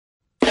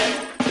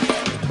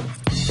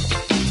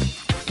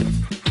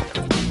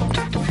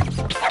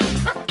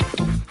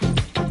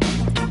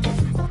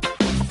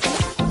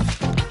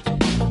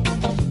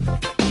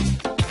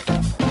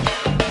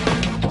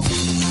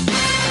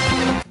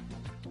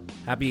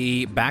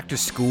Happy back to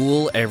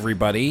school,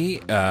 everybody.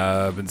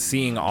 Been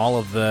seeing all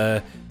of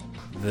the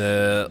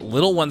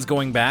little ones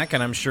going back,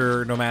 and I'm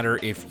sure no matter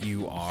if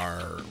you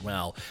are,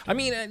 well, I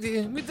mean,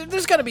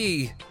 there's got to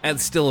be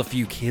still a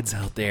few kids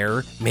out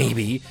there,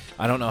 maybe.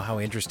 I don't know how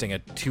interesting a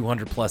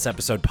 200-plus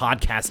episode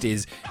podcast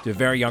is to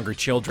very younger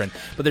children,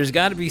 but there's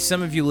got to be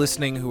some of you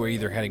listening who are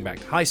either heading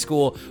back to high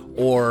school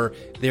or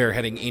they're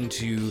heading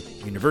into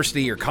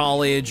university or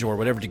college or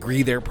whatever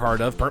degree they're part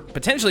of,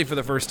 potentially for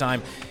the first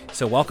time.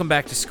 So welcome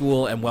back to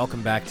school and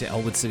welcome back to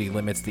Elwood City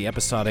Limits, the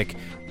episodic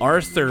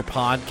Arthur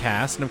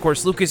podcast. And of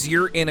course, Lucas,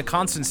 you're in a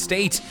constant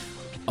state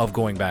of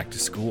going back to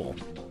school.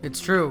 It's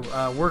true.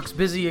 Work's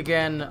busy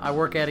again. I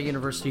work at a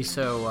university,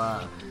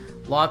 so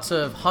lots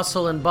of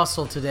hustle and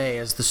bustle today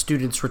as the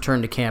students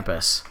return to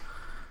campus.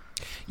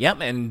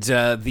 Yep, and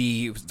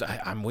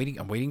I'm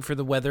waiting for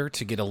the weather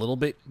to get a little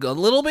bit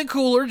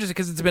cooler, just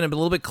because it's been a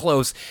little bit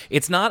close.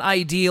 It's not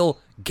ideal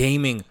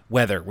gaming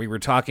weather. We were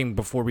talking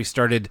before we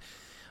started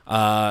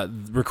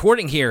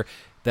recording here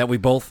that we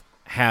both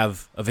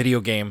have a video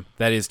game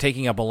that is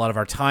taking up a lot of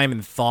our time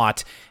and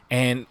thought,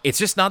 and it's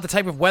just not the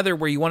type of weather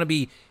where you want to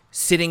be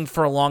sitting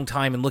for a long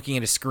time and looking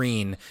at a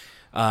screen.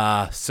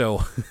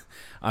 So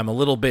I'm a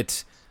little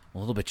bit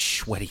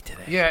sweaty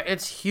today. Yeah,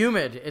 it's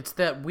humid. It's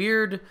that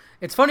weird.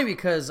 It's funny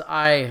because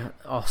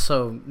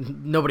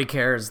nobody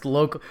cares. The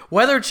local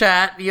weather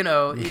chat, you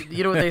know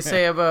what they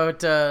say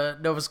about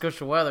Nova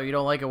Scotia weather. You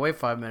don't like it, wait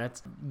 5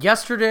 minutes.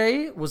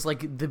 Yesterday was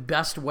like the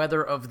best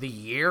weather of the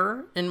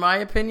year, in my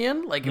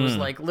opinion. Like it was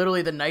like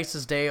literally the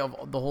nicest day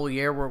of the whole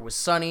year, where it was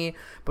sunny,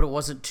 but it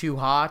wasn't too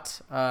hot.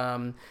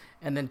 And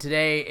then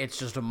today it's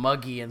just a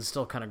muggy and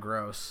still kind of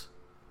gross.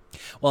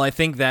 Well, I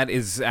think that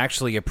is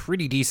actually a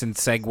pretty decent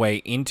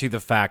segue into the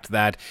fact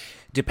that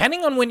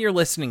depending on when you're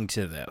listening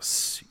to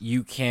this,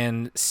 you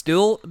can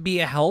still be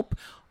a help,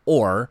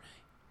 or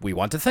we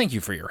want to thank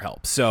you for your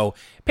help. So,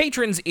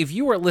 patrons, if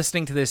you are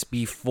listening to this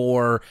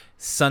before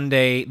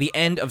Sunday, the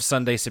end of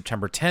Sunday,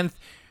 September 10th,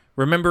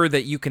 remember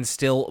that you can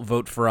still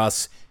vote for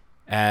us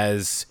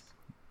as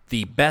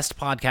the best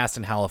podcast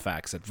in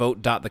Halifax at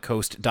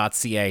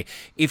vote.thecoast.ca.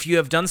 If you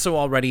have done so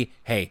already,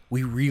 hey,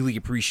 we really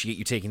appreciate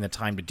you taking the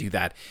time to do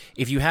that.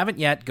 If you haven't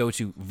yet, go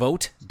to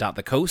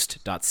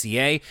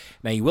vote.thecoast.ca.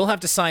 Now, you will have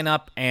to sign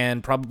up,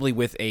 and probably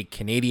with a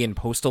Canadian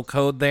postal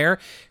code there,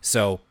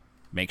 so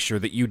make sure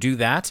that you do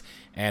that,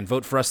 and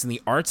vote for us in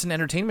the arts and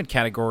entertainment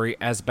category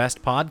as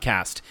best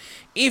podcast.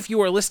 If you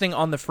are listening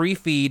on the free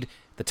feed,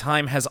 the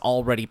time has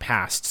already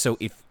passed. So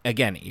if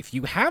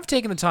you have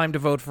taken the time to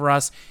vote for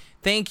us,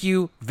 thank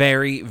you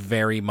very,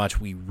 very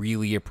much. We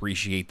really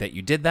appreciate that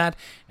you did that.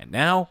 And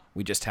now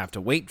we just have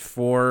to wait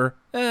for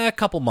a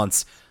couple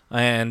months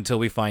until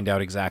we find out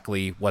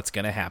exactly what's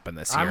going to happen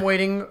this year. I'm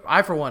waiting.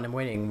 I, for one, am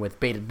waiting with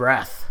bated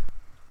breath.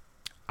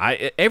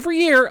 Every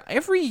year,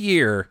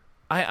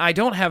 I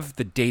don't have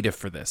the data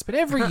for this, but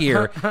every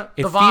year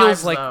it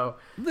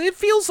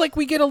feels like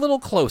we get a little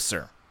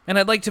closer. And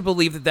I'd like to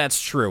believe that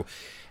that's true.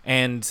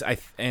 And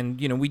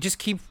we just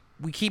keep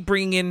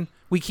bringing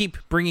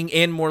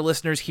in more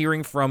listeners,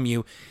 hearing from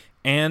you,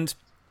 and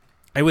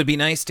it would be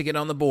nice to get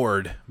on the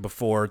board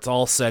before it's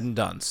all said and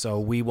done. So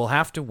we will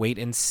have to wait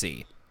and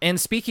see. And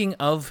speaking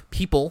of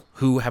people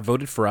who have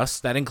voted for us,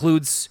 that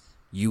includes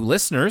you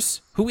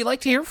listeners, who we like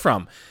to hear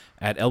from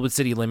at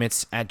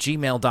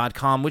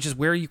elwoodcitylimits@gmail.com, which is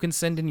where you can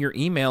send in your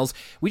emails.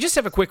 We just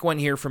have a quick one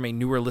here from a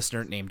newer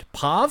listener named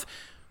Pav,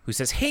 who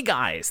says, "Hey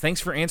guys,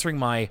 thanks for answering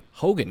my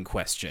Hogan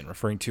question,"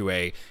 referring to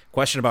a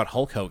question about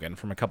Hulk Hogan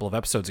from a couple of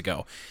episodes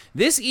ago.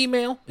 "This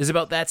email is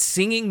about that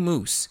singing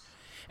moose.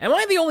 Am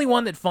I the only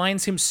one that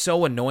finds him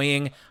so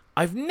annoying?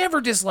 I've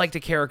never disliked a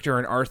character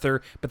in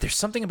Arthur, but there's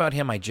something about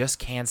him I just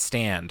can't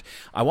stand.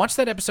 I watched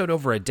that episode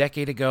over a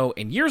decade ago,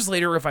 and years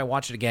later, if I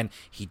watch it again,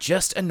 he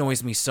just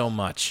annoys me so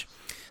much.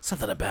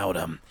 Something about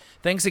him.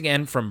 Thanks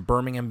again from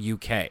Birmingham,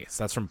 UK."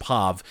 So that's from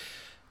Pav.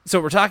 So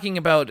we're talking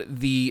about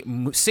the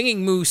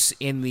singing moose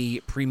in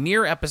the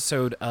premiere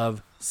episode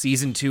of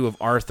Season 2 of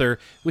Arthur,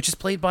 which is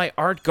played by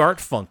Art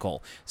Garfunkel.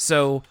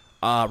 So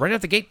right out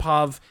the gate,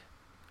 Pav,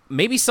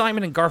 maybe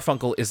Simon and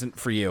Garfunkel isn't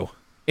for you,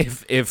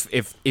 if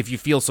you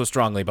feel so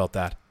strongly about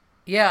that.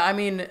 Yeah, I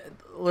mean,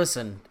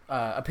 listen,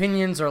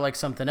 opinions are like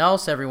something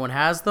else. Everyone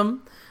has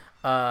them.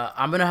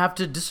 I'm going to have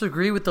to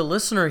disagree with the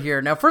listener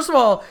here. Now, first of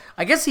all,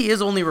 I guess he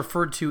is only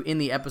referred to in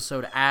the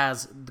episode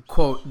as,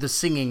 quote, the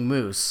singing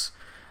moose.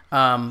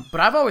 But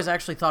I've always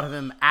actually thought of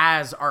him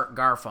as Art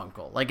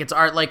Garfunkel. Like, it's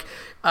Art, like,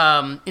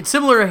 it's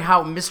similar to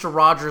how Mr.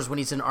 Rogers, when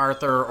he's in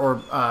Arthur,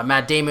 or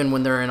Matt Damon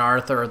when they're in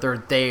Arthur,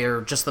 they're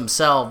just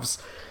themselves.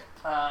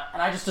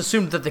 And I just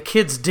assumed that the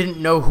kids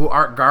didn't know who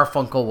Art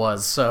Garfunkel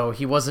was, so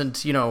he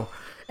wasn't,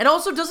 And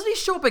also, doesn't he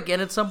show up again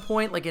at some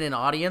point, like in an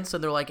audience,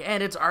 and they're like,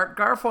 "And it's Art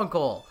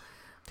Garfunkel."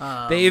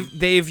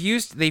 They've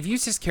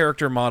used his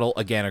character model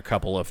again a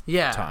couple of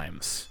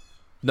times.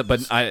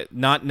 But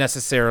not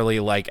necessarily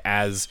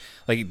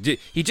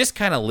he just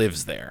kind of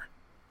lives there.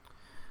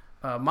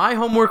 My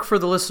homework for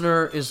the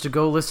listener is to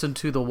go listen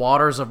to The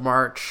Waters of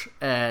March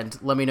and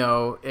let me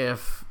know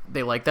if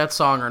they like that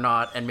song or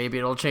not, and maybe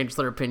it'll change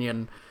their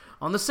opinion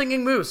on the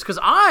Singing Moose, because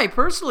I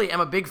personally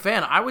am a big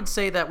fan. I would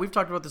say that we've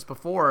talked about this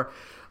before.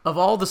 Of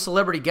all the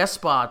celebrity guest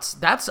spots,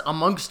 that's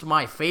amongst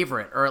my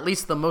favorite, or at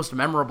least the most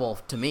memorable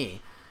to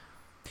me.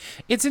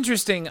 It's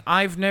interesting.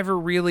 I've never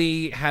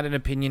really had an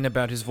opinion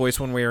about his voice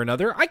one way or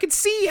another. I could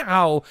see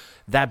how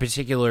that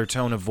particular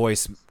tone of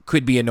voice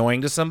could be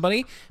annoying to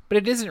somebody, but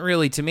it isn't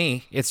really to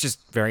me. It's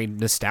just very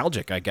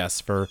nostalgic, I guess,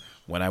 for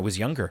when I was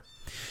younger.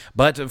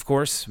 But, of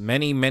course,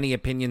 many, many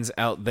opinions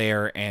out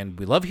there, and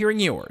we love hearing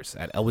yours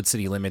at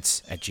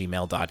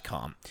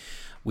elwoodcitylimits@gmail.com.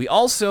 We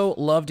also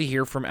love to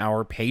hear from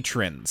our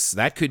patrons.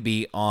 That could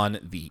be on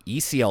the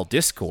ECL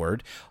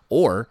Discord,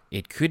 or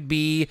it could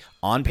be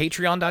on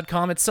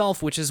patreon.com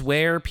itself, which is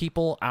where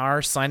people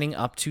are signing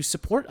up to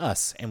support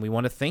us. And we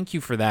want to thank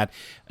you for that,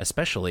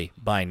 especially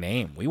by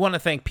name. We want to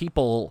thank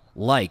people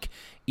like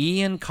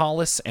Ian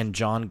Collis and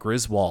John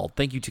Griswold.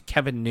 Thank you to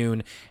Kevin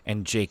Noon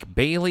and Jake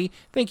Bailey.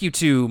 Thank you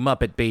to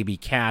Muppet Baby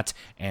Cat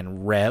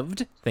and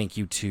Revd. Thank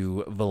you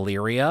to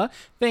Valeria.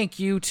 Thank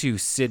you to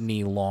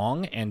Sydney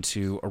Long and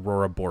to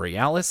Aurora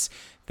Borealis.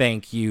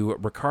 Thank you,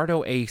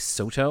 Ricardo A.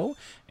 Soto.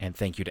 And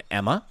thank you to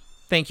Emma.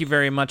 Thank you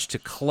very much to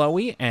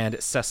Chloe and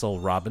Cecil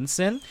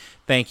Robinson.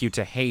 Thank you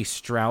to Hay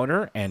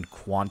Strouder and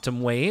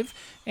Quantum Wave.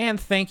 And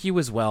thank you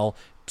as well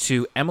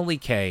to Emily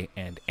K.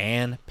 and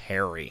Ann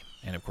Perry.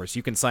 And, of course,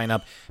 you can sign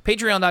up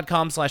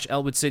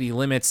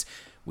patreon.com/ElwoodCityLimits.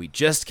 We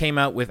just came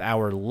out with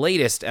our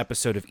latest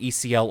episode of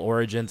ECL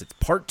Origins. It's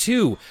part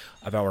 2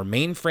 of our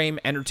Mainframe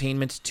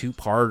Entertainment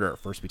 2-parter.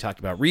 First, we talked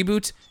about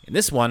Reboot. In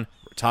this one,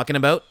 we're talking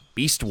about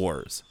Beast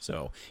Wars.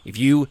 So if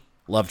you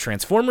love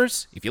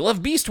Transformers, if you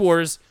love Beast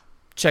Wars,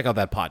 check out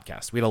that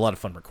podcast. We had a lot of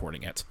fun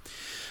recording it.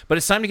 But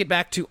it's time to get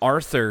back to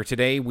Arthur.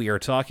 Today, we are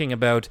talking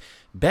about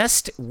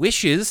Best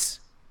Wishes,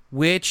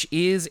 which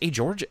is a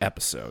George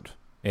episode.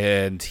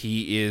 And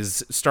he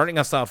is starting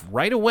us off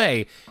right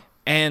away.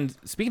 And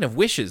speaking of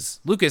wishes,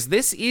 Lucas,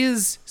 this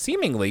is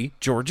seemingly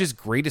George's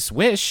greatest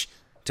wish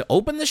to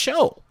open the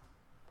show.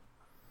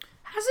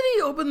 Hasn't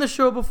he opened the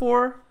show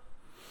before?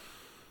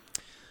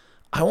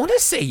 I want to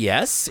say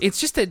yes. It's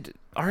just that,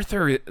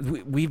 Arthur,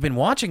 we've been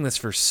watching this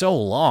for so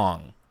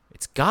long.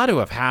 It's got to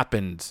have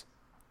happened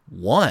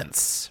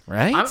once,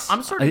 right?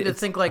 I'm starting to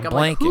think, like, I'm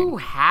like, who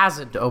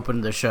hasn't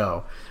opened the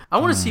show? I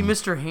want to see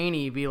Mr.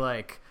 Haney be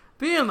like,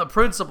 being the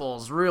principal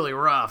is really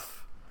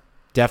rough.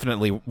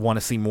 Definitely want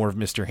to see more of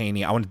Mr.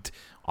 Haney. I want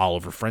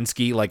Oliver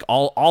Frensky, like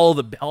all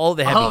the heavy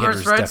Oliver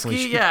hitters. Frensky,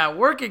 Definitely. Yeah,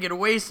 working in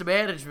waste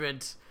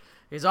management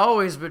has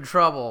always been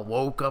trouble.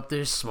 Woke up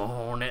this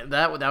morning.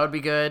 That would be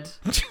good.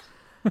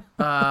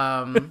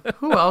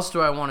 Who else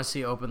do I want to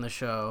see open the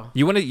show?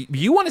 You want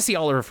to see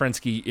Oliver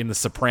Frensky in The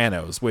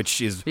Sopranos,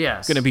 which is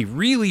going to be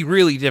really,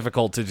 really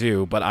difficult to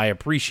do, but I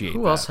appreciate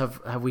Who else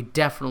have we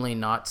definitely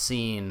not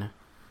seen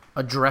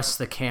address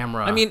the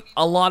camera? I mean,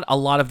 a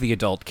lot of the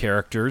adult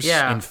characters,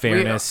 in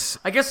fairness.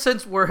 I guess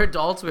since we're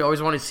adults, we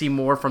always want to see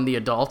more from the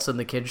adults in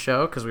the kids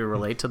show because we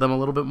relate to them a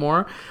little bit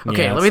more.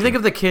 Okay, let me think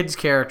of the kids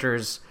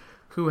characters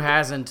who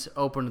hasn't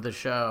opened the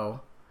show.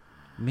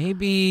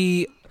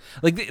 Maybe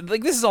like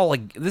this is all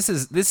like this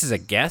is a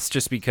guess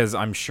just because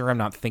I'm sure I'm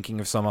not thinking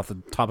of some off the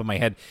top of my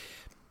head.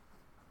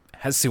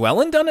 Has Sue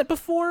Ellen done it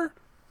before?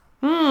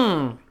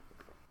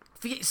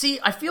 See,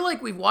 I feel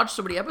like we've watched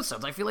so many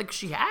episodes. I feel like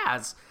she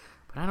has.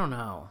 But I don't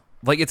know.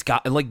 Like it's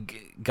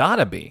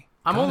gotta be.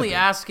 I'm only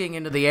asking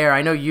into the air.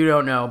 I know you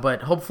don't know,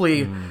 but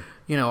hopefully,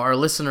 our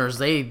listeners,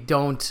 they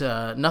don't.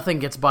 Nothing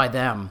gets by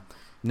them.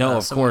 No,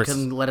 of course.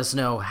 Someone can let us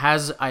know.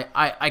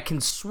 I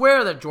can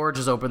swear that George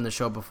has opened the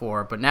show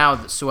before, but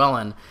now Sue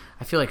Ellen,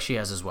 I feel like she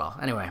has as well.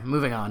 Anyway,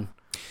 moving on.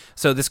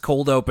 So this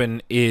cold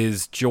open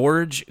is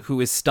George, who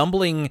is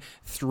stumbling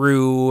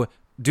through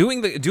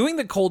doing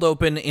the cold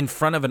open in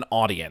front of an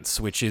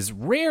audience, which is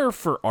rare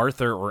for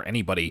Arthur or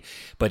anybody,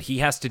 but he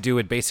has to do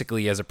it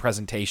basically as a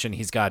presentation.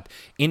 He's got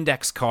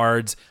index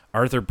cards.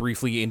 Arthur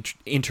briefly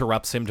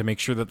interrupts him to make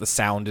sure that the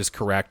sound is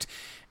correct,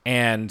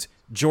 and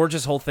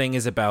George's whole thing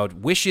is about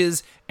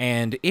wishes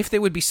and if they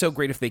would be so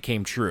great if they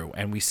came true.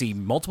 And we see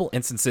multiple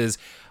instances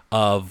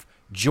of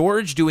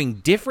George doing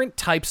different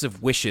types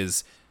of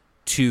wishes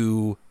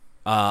to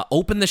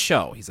open the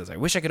show. He says, I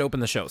wish I could open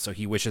the show. So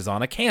he wishes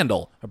on a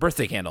candle, a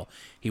birthday candle.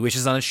 He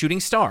wishes on a shooting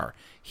star.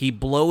 He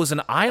blows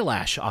an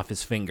eyelash off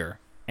his finger.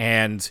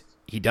 And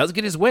he does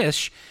get his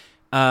wish.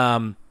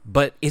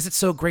 But is it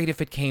so great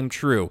if it came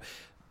true?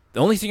 The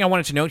only thing I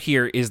wanted to note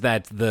here is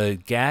that the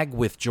gag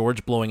with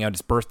George blowing out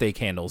his birthday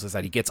candles is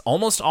that he gets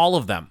almost all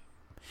of them.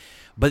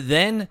 But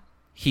then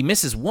he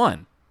misses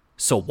one.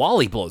 So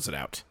Wally blows it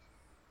out.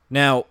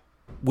 Now,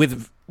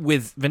 with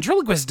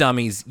ventriloquist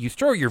dummies, you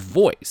throw your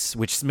voice,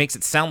 which makes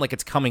it sound like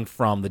it's coming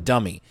from the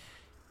dummy.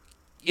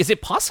 Is it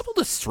possible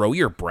to throw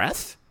your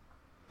breath?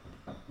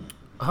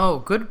 Oh,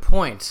 good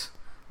point.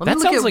 Let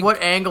me look at like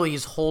what angle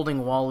he's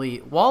holding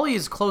Wally. Wally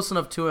is close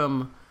enough to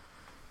him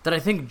that I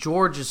think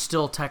George is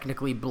still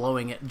technically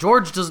blowing it.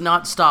 George does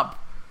not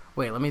stop.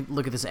 Wait, let me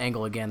look at this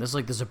angle again. This is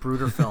like the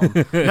Zapruder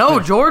film. No,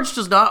 George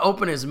does not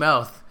open his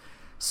mouth.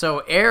 So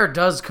air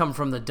does come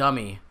from the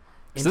dummy.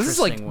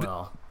 Interesting,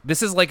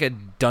 This is like a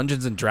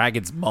Dungeons and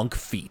Dragons monk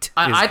feat.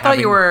 I thought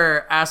you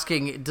were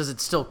asking, does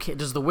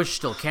the wish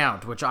still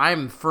count? Which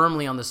I'm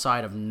firmly on the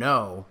side of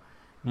no,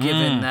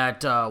 given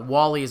that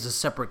Wally is a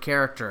separate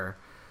character.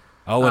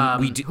 Oh,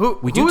 and we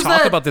do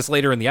talk about this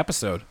later in the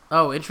episode.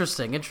 Oh,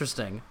 interesting.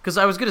 Because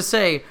I was going to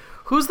say,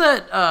 who's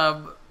that,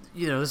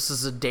 this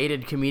is a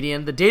dated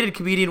comedian. The dated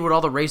comedian with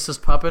all the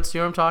racist puppets, you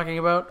know what I'm talking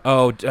about?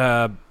 Oh,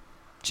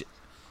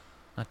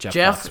 not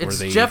Jeff. It's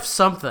Jeff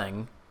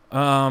something.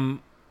 Hang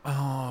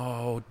on.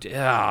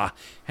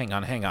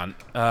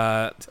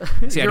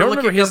 See, I don't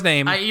remember his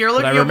name, you're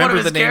looking but I at one remember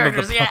of his the name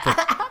characters. of the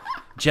puppet.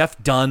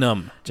 Jeff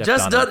Dunham.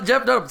 Jeff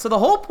Dunham. So the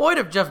whole point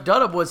of Jeff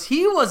Dunham was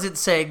he wasn't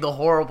saying the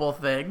horrible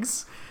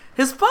things.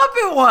 His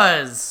puppet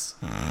was.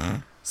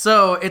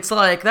 So it's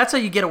like, that's how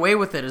you get away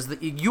with it, is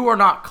that you are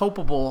not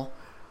culpable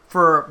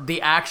for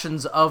the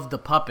actions of the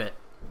puppet.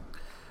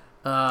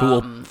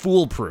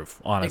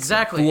 Foolproof, honestly.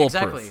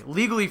 Exactly.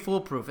 Legally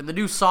foolproof. In the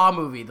new Saw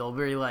movie, they'll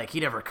be like, he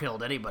never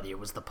killed anybody. It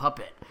was the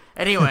puppet.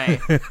 Anyway,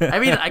 I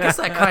mean, I guess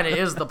that kind of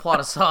is the plot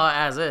of Saw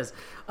as is.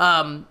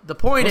 The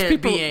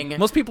point being...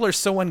 Most people are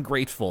so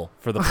ungrateful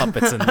for the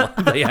puppets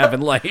they have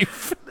in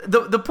life.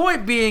 The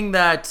point being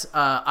that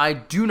I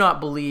do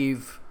not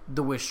believe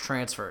the wish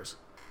transfers.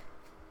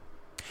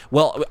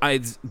 Well,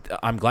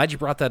 I'm glad you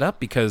brought that up,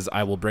 because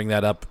I will bring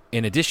that up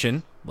in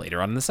addition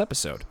later on in this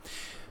episode.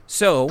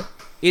 So,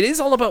 it is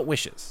all about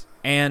wishes.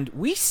 And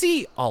we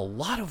see a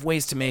lot of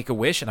ways to make a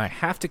wish, and I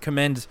have to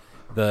commend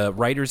the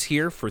writers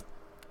here for...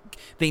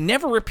 They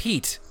never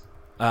repeat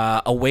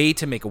a way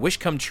to make a wish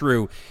come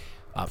true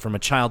from a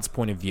child's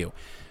point of view.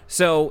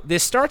 So,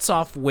 this starts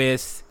off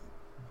with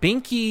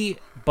Binky,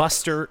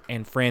 Buster,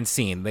 and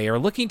Francine. They are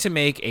looking to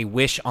make a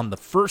wish on the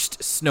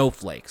first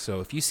snowflake. So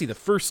if you see the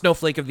first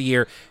snowflake of the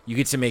year, you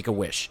get to make a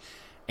wish.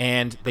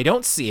 And they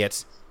don't see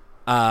it,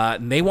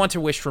 and they want to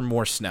wish for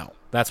more snow.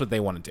 That's what they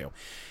want to do.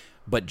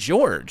 But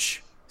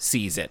George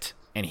sees it,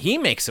 and he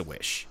makes a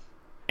wish,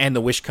 and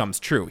the wish comes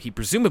true. He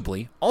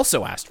presumably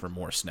also asked for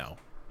more snow.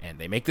 And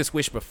they make this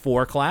wish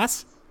before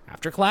class.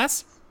 After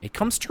class, it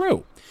comes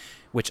true,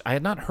 which I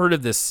had not heard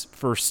of this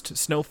first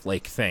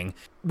snowflake thing.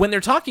 When they're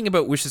talking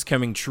about wishes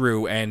coming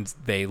true and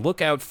they look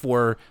out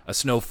for a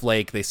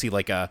snowflake, they see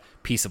like a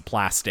piece of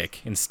plastic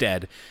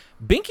instead.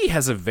 Binky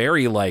has a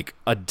very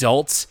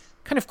adult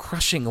kind of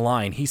crushing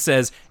line. He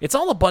says, it's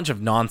all a bunch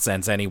of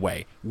nonsense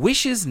anyway.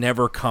 Wishes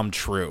never come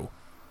true.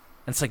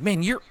 And it's like,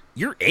 man, you're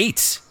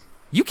 8.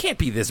 You can't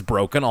be this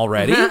broken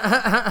already.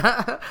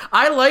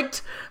 I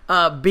liked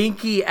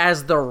Binky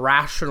as the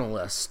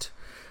rationalist.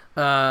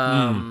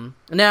 Now,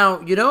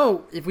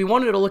 if we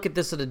wanted to look at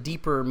this at a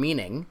deeper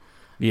meaning,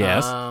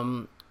 yes.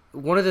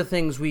 One of the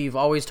things we've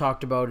always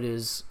talked about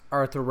is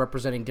Arthur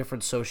representing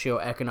different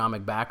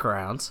socioeconomic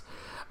backgrounds.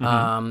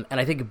 And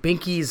I think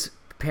Binky's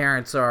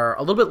parents are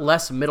a little bit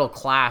less middle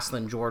class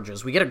than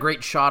George's. We get a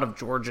great shot of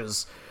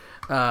George's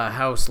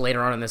house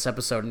later on in this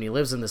episode, and he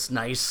lives in this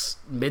nice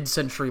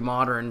mid-century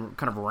modern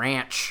kind of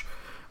ranch,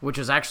 which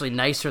is actually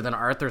nicer than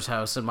Arthur's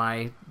house in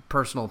my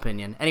personal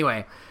opinion.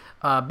 Anyway,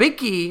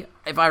 Binky,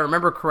 if I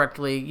remember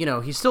correctly,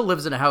 he still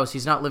lives in a house.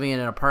 He's not living in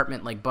an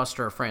apartment like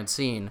Buster or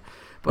Francine.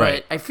 But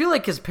right. I feel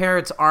like his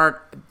parents aren't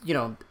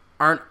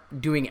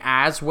doing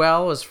as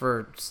well as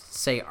for,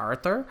 say,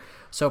 Arthur.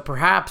 So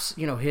perhaps,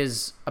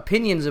 his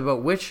opinions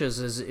about wishes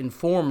is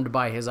informed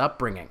by his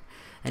upbringing.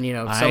 And,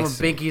 some of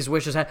Binky's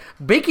wishes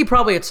Binky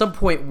probably at some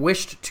point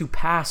wished to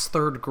pass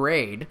 3rd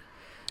grade.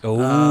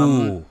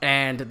 Oh.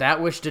 And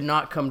that wish did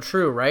not come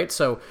true, right?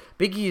 So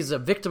Binky is a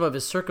victim of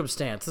his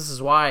circumstance. This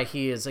is why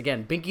he is,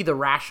 again, Binky the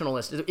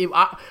rationalist.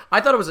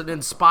 I thought it was an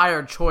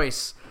inspired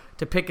choice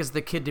to pick as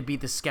the kid to be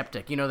the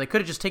skeptic. They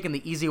could have just taken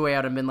the easy way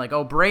out and been like,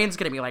 oh, Brain's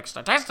going to be like,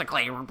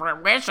 statistically,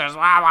 wishes,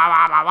 wah, wah,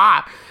 wah, wah,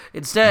 wah.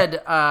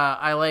 Instead,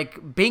 I like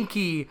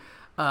Binky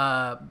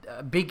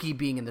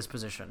being in this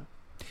position.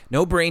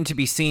 No brain to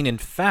be seen. In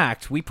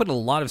fact, we put a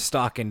lot of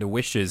stock into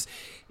wishes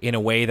in a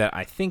way that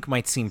I think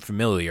might seem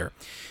familiar.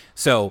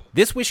 So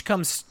this wish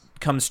comes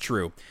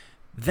true.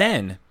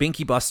 Then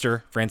Binky,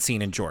 Buster,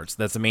 Francine, and George,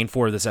 that's the main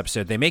 4 of this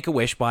episode, they make a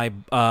wish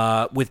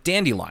with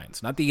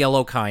dandelions, not the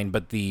yellow kind,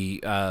 but the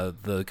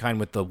kind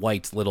with the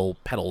white little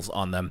petals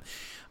on them.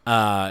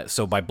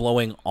 So by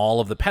blowing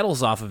all of the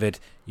petals off of it,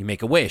 you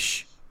make a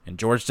wish. And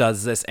George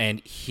does this,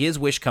 and his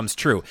wish comes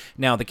true.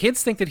 Now, the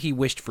kids think that he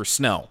wished for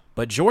snow,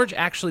 but George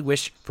actually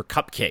wished for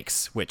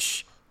cupcakes,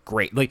 which,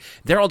 great.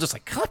 They're all just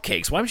like,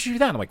 cupcakes? Why would you do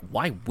that? I'm like,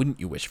 why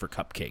wouldn't you wish for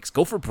cupcakes?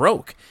 Go for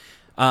broke.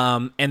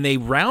 And they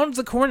round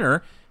the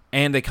corner,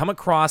 and they come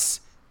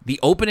across the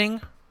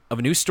opening of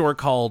a new store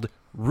called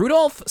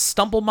Rudolph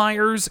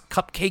Stumpelmeyer's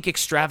Cupcake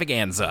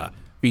Extravaganza,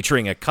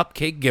 featuring a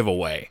cupcake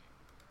giveaway.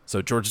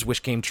 So George's wish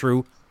came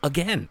true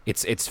again.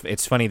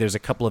 It's funny, there's a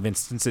couple of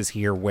instances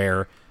here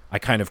where I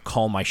kind of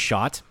call my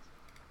shot.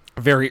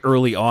 Very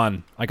early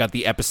on, I got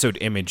the episode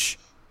image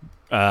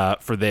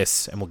for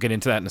this, and we'll get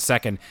into that in a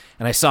second.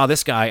 And I saw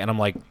this guy, and I'm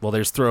like, well,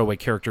 there's throwaway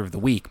character of the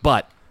week,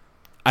 but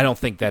I don't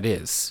think that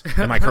is.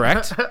 Am I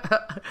correct?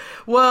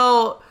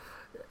 Well,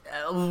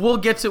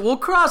 We'll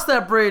cross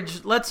that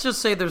bridge. Let's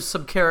just say there's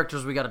some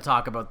characters we got to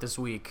talk about this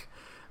week.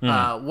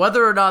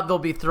 Whether or not they'll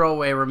be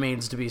throwaway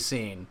remains to be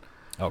seen.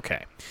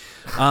 Okay.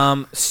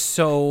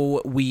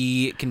 So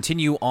we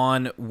continue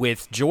on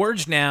with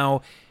George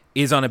now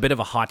is on a bit of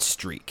a hot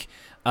streak.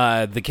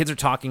 The kids are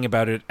talking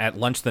about it at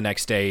lunch the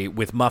next day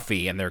with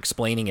Muffy, and they're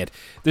explaining it.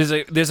 There's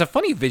a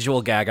funny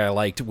visual gag I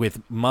liked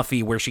with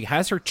Muffy where she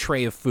has her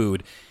tray of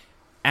food.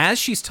 As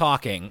she's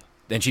talking,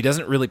 and she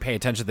doesn't really pay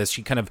attention to this,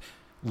 she kind of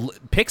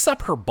picks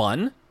up her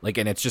bun,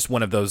 and it's just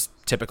one of those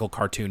typical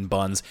cartoon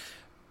buns,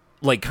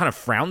 kind of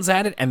frowns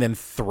at it and then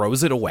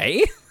throws it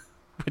away,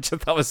 which I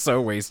thought was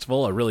so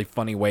wasteful, a really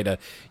funny way to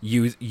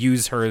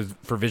use her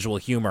for visual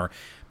humor.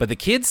 But the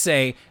kids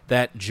say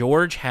that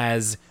George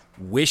has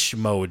wish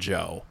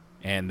mojo,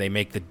 and they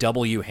make the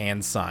W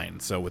hand sign,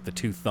 so with the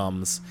two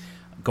thumbs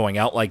going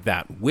out like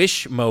that,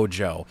 wish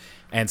mojo.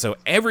 And so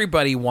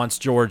everybody wants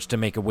George to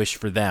make a wish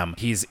for them.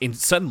 He's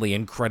suddenly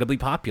incredibly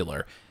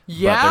popular.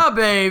 Yeah,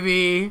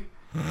 baby.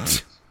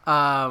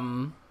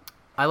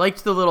 I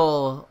liked the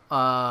little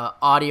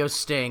audio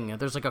sting.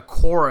 There's a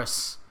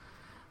chorus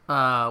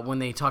when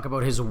they talk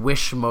about his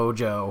wish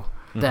mojo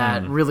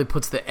that really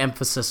puts the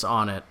emphasis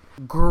on it.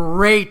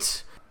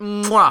 Great.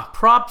 Mwah.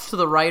 Props to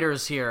the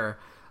writers here.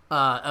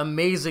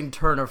 Amazing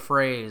turn of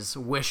phrase,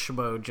 wish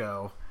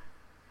mojo.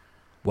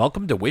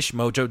 Welcome to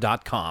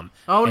wishmojo.com.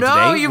 Oh, and no,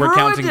 today you we're ruined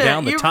counting it.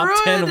 down the You top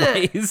 10 ruined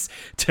it. ways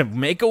to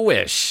make a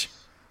wish.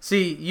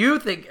 See, you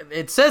think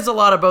it says a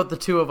lot about the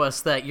two of us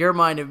that your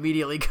mind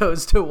immediately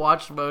goes to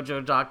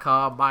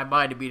watchmojo.com. My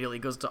mind immediately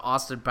goes to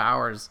Austin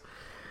Powers.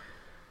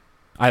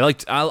 I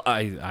liked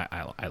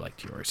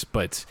yours,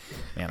 but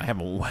man, I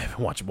haven't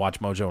watched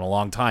Watch Mojo in a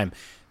long time,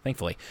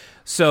 thankfully.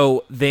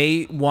 So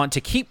they want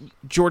to keep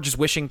George's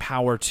wishing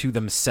power to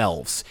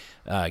themselves.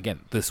 Again,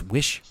 this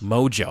wish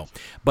mojo.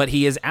 But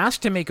he is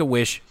asked to make a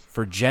wish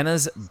for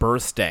Jenna's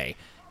birthday.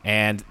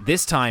 And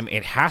this time,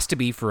 it has to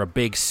be for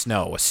a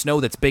snow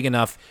that's big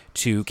enough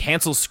to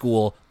cancel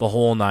school the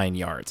whole 9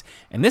 yards.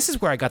 And this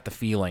is where I got the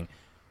feeling,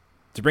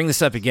 to bring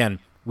this up again,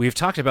 we've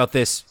talked about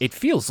this, it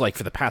feels like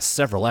for the past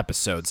several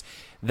episodes,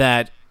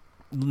 that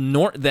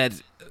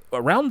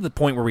around the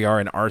point where we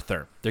are in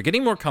Arthur, they're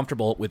getting more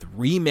comfortable with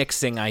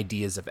remixing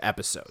ideas of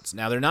episodes.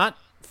 Now, they're not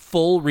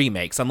full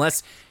remakes,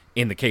 unless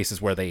in the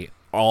cases where they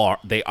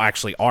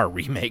actually are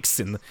remakes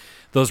in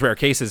those rare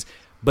cases,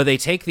 but they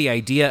take the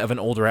idea of an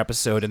older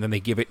episode and then they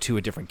give it to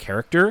a different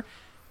character.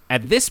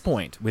 At this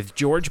point, with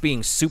George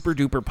being super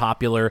duper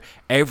popular,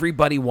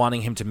 everybody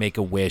wanting him to make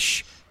a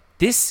wish,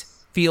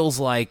 this feels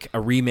like a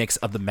remix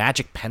of the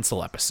Magic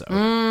Pencil episode.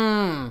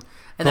 And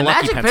the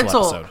Magic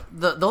Pencil,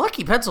 the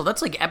Lucky Pencil,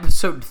 that's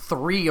episode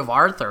 3 of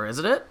Arthur,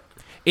 isn't it?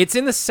 It's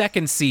in the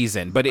second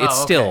season, but it's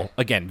still,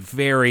 again,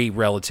 very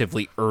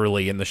relatively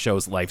early in the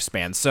show's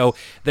lifespan. So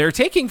they're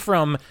taking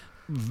from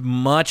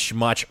much,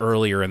 much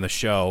earlier in the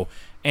show.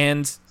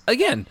 And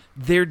again,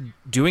 they're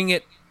doing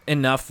it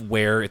enough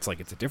where it's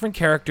it's a different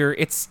character.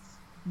 It's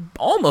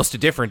almost a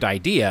different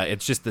idea.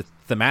 It's just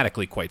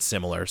thematically quite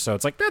similar. So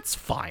it's that's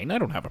fine. I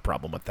don't have a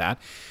problem with that.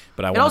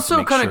 But it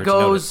also kind of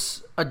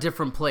goes a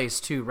different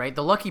place too, right?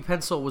 The Lucky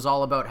Pencil was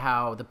all about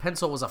how the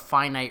pencil was a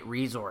finite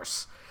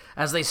resource.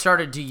 As they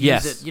started to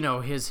use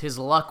it, his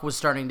luck was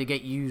starting to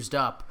get used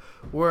up.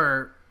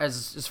 Where,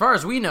 as far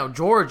as we know,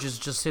 George is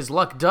just, his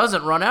luck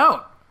doesn't run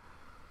out.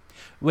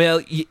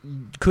 Well,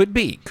 could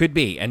be.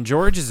 And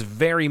George is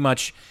very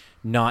much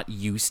not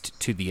used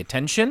to the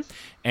attention,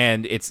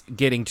 and it's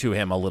getting to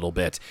him a little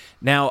bit.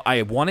 Now,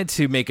 I wanted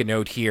to make a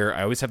note here.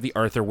 I always have the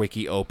Arthur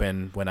Wiki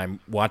open when I'm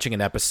watching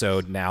an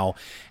episode now,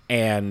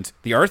 and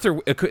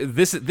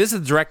this is a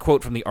direct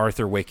quote from the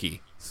Arthur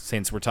Wiki,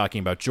 since we're talking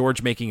about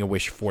George making a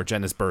wish for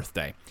Jenna's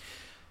birthday.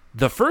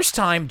 The first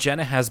time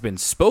Jenna has been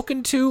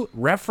spoken to,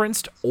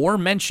 referenced, or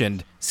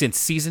mentioned since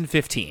season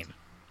 15.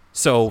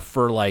 So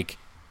for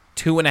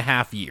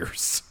 2.5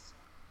 years.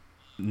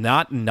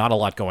 Not a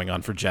lot going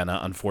on for Jenna,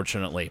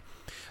 unfortunately.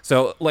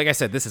 So, like I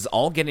said, this is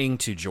all getting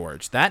to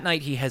George. That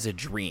night, he has a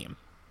dream.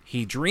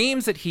 He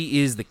dreams that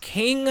he is the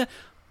king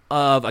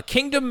of a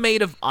kingdom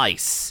made of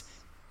ice,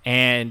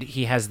 and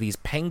he has these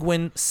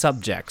penguin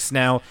subjects.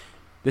 Now,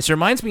 this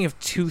reminds me of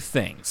two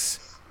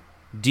things.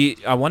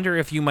 I wonder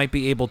if you might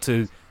be able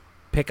to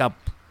pick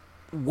up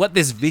what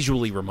this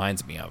visually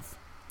reminds me of.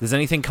 Does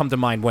anything come to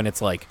mind when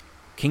it's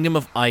kingdom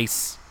of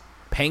ice,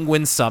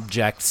 penguin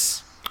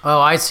subjects? Oh,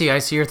 I see.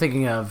 You're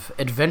thinking of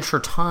Adventure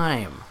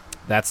Time.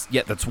 That's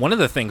one of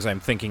the things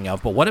I'm thinking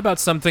of. But what about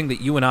something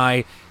that you and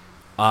I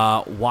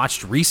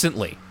watched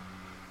recently?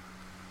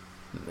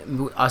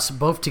 Us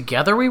both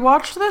together we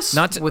watched this?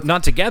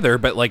 Not together,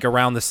 but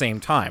around the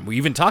same time. We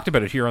even talked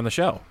about it here on the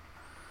show.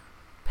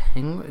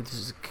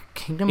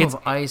 Kingdom of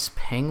Ice,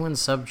 penguin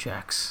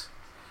subjects.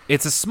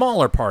 It's a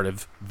smaller part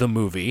of the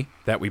movie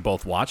that we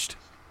both watched.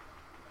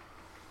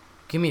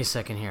 Give me a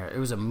second here. It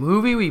was a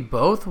movie we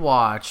both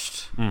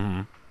watched.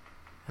 Mm-hmm.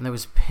 And there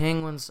was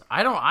penguins.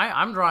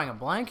 I'm drawing a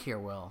blank here,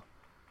 Will.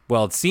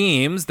 Well, it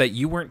seems that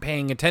you weren't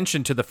paying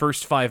attention to the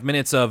first 5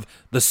 minutes of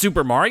the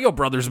Super Mario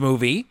Brothers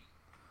movie.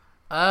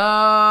 Oh,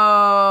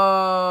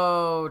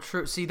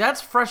 true. See,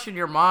 that's fresh in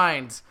your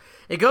mind.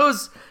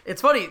 It's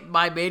funny,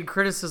 my main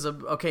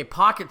criticism, okay,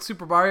 pocket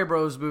Super Mario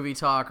Bros. Movie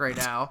talk right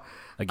now.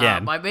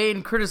 Again. My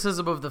main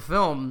criticism of the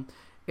film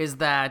is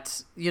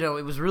that,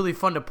 it was really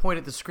fun to point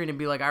at the screen and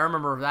be like, I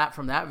remember that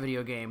from that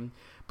video game.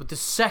 But the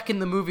second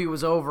the movie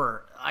was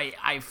over,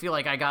 I feel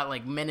like I got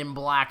like Men in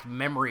Black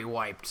memory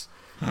wiped.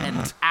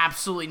 And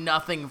absolutely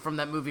nothing from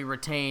that movie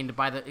retained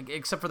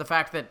except for the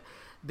fact that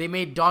they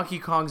made Donkey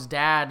Kong's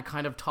dad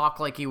kind of talk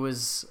like he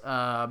was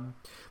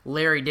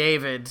Larry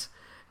David.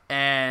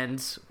 And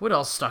what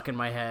else stuck in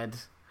my head?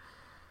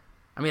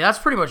 I mean, that's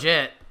pretty much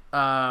it.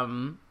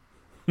 And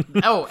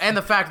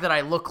the fact that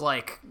I look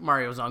like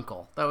Mario's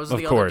uncle. That was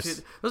those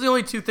are the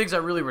only two things I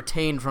really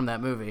retained from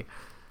that movie.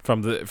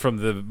 From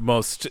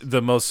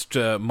the most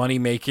money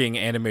making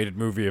animated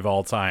movie of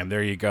all time.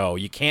 There you go.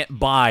 You can't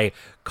buy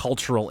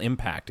cultural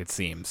impact, it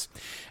seems.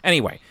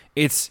 Anyway,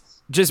 it's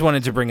just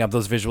wanted to bring up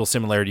those visual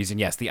similarities, and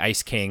yes, the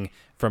Ice King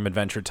from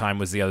Adventure Time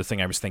was the other thing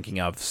I was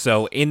thinking of.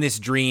 So in this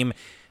dream,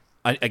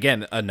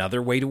 again,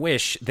 another way to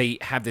wish, they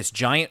have this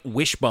giant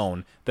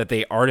wishbone that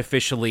they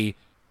artificially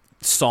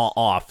saw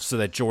off so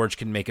that George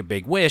can make a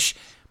big wish,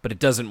 but it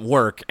doesn't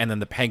work, and then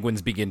the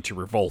penguins begin to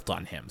revolt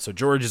on him. So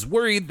George is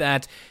worried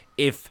that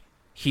if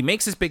he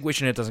makes this big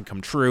wish and it doesn't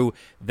come true,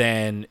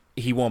 then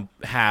he won't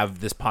have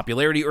this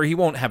popularity, or he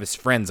won't have his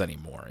friends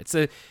anymore. It's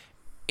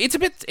a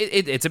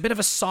bit of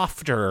a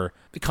softer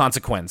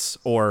consequence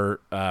or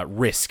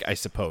risk, I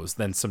suppose,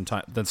 than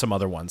some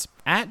other ones.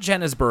 At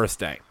Jenna's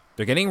birthday,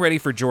 they're getting ready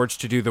for George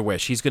to do the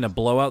wish. He's going to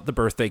blow out the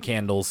birthday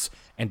candles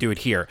and do it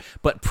here.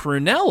 But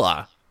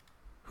Prunella,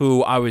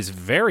 who I was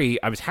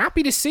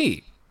happy to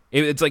see.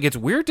 It's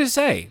weird to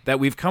say that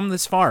we've come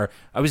this far.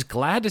 I was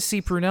glad to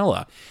see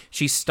Prunella.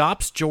 She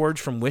stops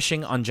George from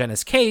wishing on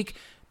Jenna's cake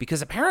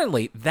because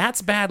apparently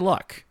that's bad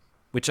luck,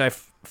 which I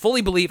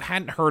fully believe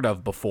hadn't heard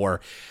of before.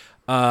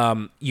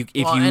 And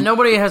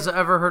nobody has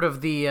ever heard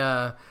of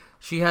the.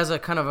 She has a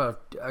kind of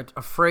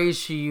a phrase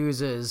she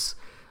uses: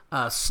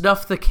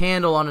 "Snuff the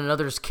candle on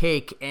another's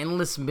cake,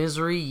 endless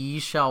misery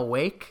ye shall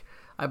wake."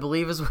 I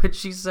believe is what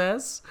she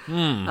says,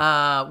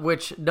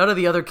 which none of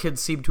the other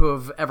kids seem to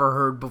have ever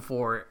heard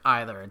before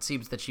either. It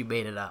seems that she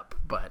made it up,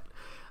 but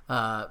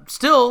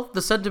still,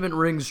 the sentiment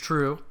rings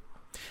true.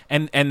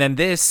 And then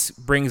this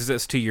brings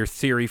us to your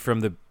theory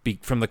from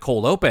the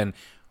cold open.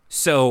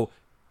 So,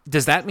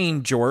 does that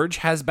mean George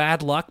has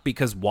bad luck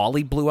because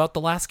Wally blew out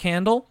the last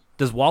candle?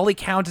 Does Wally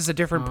count as a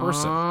different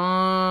person,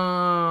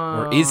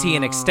 or is he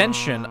an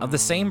extension of the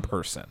same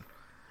person?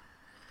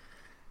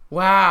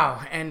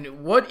 Wow,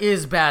 and what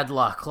is bad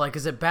luck? Like,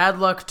 is it bad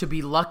luck to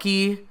be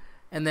lucky,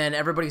 and then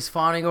everybody's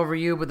fawning over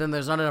you, but then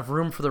there's not enough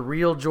room for the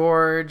real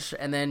George,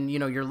 and then,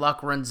 your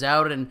luck runs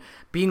out, and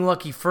being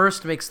lucky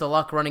first makes the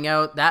luck running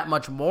out that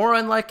much more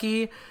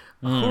unlucky?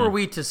 Who are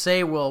we to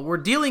say, well, we're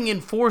dealing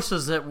in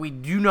forces that we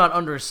do not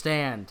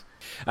understand?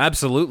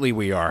 Absolutely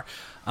we are.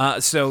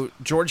 So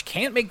George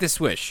can't make this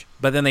wish,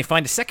 but then they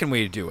find a second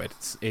way to do it.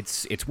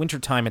 It's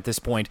wintertime at this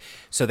point,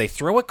 so they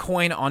throw a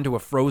coin onto a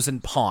frozen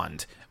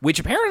pond, which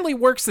apparently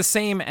works the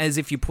same as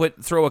if you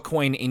throw a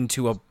coin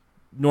into a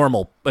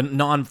normal, but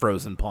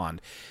non-frozen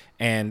pond.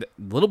 And a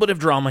little bit of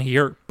drama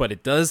here, but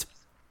it does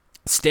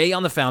stay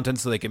on the fountain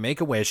so they can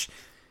make a wish.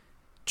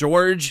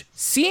 George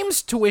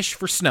seems to wish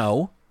for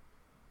snow,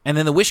 and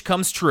then the wish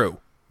comes true.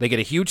 They get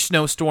a huge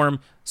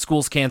snowstorm,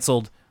 school's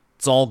canceled,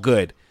 it's all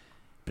good.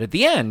 But at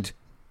the end,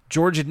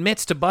 George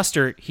admits to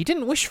Buster he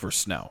didn't wish for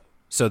snow.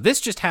 So this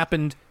just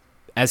happened,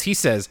 as he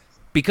says,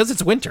 because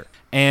it's winter.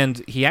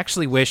 And he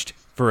actually wished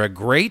for a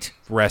great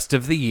rest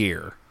of the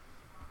year.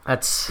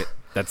 That's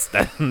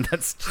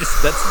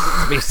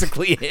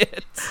basically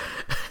it.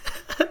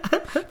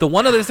 The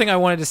one other thing I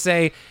wanted to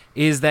say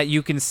is that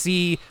you can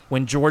see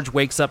when George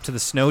wakes up to the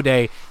snow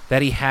day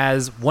that he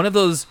has one of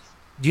those.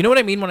 Do you know what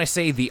I mean when I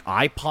say the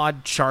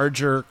iPod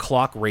charger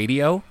clock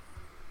radio?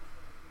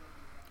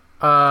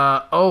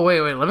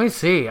 Wait, let me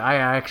see.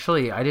 I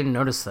didn't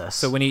notice this.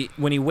 So when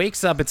he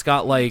wakes up, it's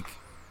got like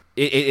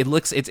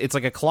it's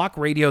like a clock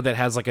radio that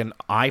has like an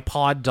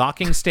iPod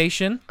docking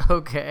station.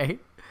 Okay.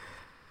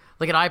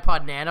 Like an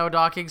iPod Nano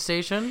docking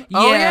station? Yeah.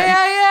 Oh,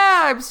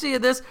 yeah. I'm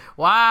seeing this.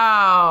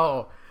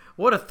 Wow.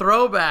 What a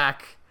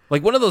throwback.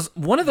 Like one of those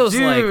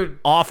Dude, like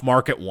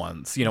off-market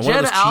ones, one of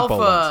those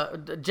cheapo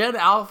ones. Gen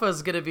Alpha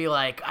is going to be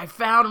like, I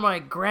found my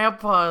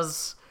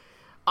grandpa's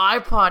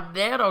iPod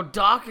Nano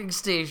docking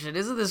station.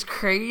 Isn't this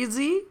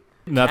crazy?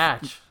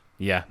 Catch.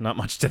 Yeah, not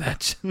much to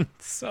that.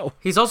 So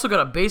he's also got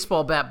a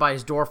baseball bat by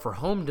his door for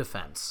home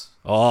defense.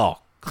 Oh,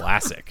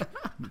 classic.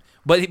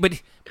 but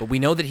we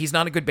know that he's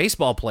not a good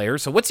baseball player.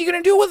 So what's he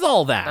going to do with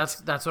all that?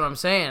 That's what I'm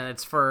saying.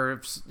 It's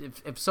for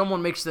if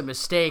someone makes the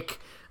mistake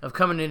of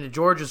coming into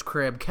George's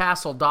crib,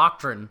 Castle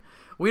Doctrine.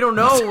 We don't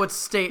know what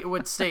state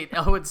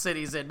Elwood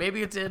City's in.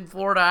 Maybe it's in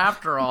Florida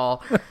after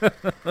all.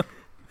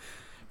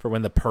 For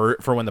when the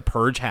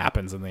purge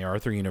happens in the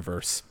Arthur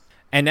universe.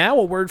 And now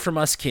a word from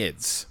us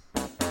kids.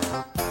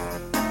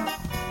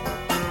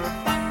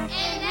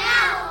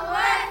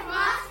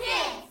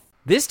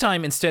 This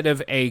time, instead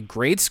of a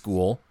grade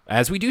school,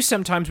 as we do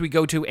sometimes, we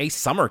go to a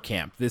summer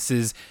camp. This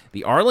is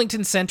the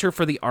Arlington Center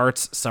for the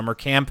Arts Summer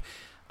Camp.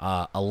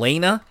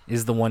 Elena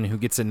is the one who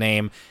gets a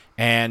name,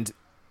 and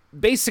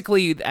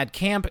basically at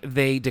camp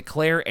they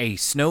declare a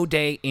snow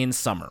day in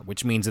summer,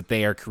 which means that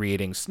they are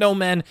creating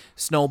snowmen,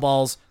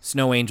 snowballs,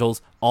 snow angels,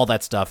 all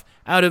that stuff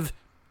out of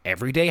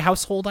everyday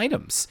household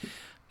items.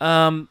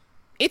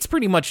 It's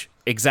pretty much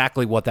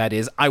exactly what that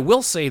is. I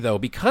will say, though,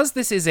 because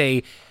this is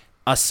a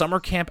summer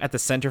camp at the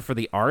Center for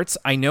the Arts,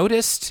 I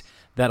noticed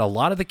that a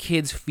lot of the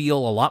kids feel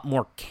a lot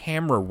more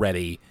camera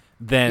ready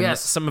than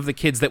some of the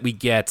kids that we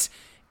get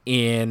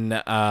in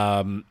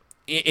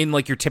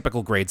like your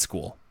typical grade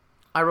school.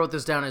 I wrote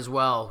this down as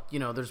well. You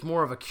know, there's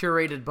more of a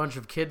curated bunch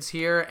of kids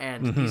here,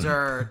 and these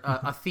are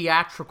a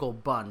theatrical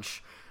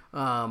bunch.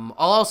 I'll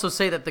also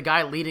say that the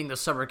guy leading the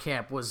summer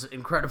camp was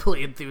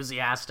incredibly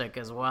enthusiastic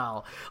as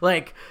well.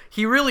 Like,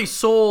 he really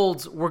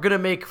sold, we're going to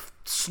make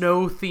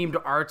snow-themed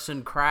arts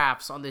and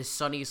crafts on this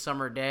sunny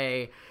summer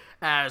day,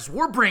 as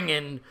we're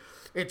bringing,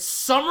 it's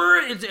summer,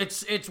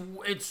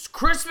 it's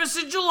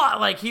Christmas in July.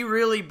 Like, he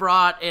really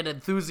brought an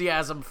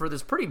enthusiasm for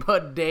this pretty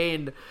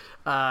mundane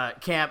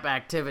camp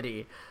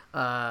activity.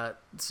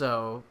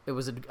 So it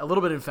was a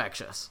little bit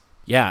infectious.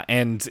 Yeah,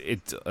 and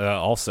it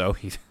also,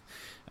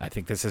 I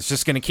think this is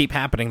just going to keep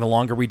happening the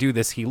longer we do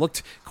this. He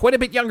looked quite a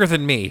bit younger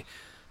than me.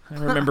 I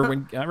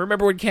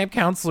remember when camp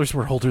counselors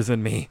were older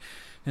than me,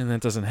 and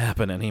that doesn't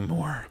happen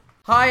anymore.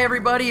 Hi,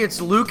 everybody.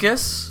 It's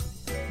Lucas,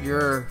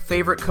 your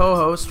favorite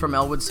co-host from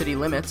Elwood City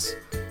Limits.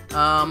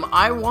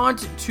 I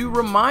want to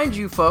remind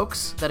you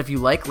folks that if you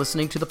like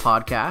listening to the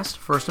podcast,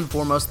 first and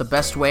foremost, the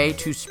best way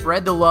to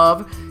spread the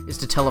love is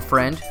to tell a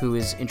friend who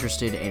is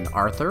interested in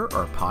Arthur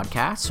or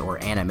podcasts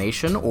or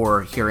animation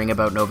or hearing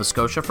about Nova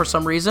Scotia for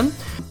some reason.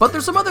 But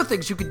there's some other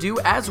things you could do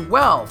as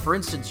well. For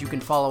instance, you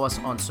can follow us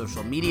on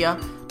social media.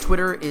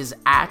 Twitter is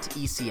at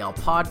ECL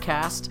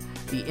Podcast.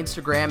 The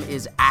Instagram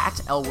is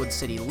at Elwood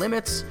City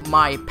Limits.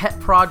 My pet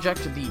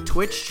project, the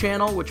Twitch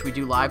channel, which we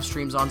do live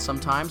streams on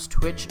sometimes,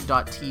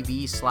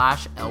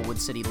 twitch.tv/Elwood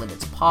City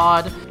Limits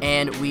Pod.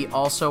 And we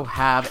also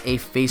have a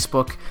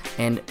Facebook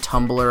and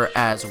Tumblr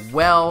as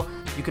well.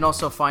 You can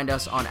also find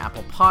us on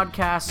Apple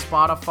Podcasts,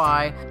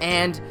 Spotify,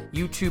 and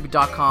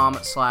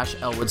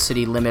youtube.com/Elwood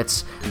City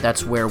Limits.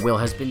 That's where Will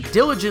has been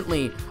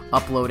diligently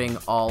uploading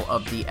all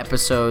of the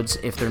episodes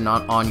if they're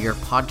not on your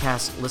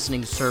podcast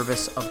listening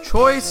service of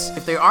choice.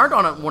 If they aren't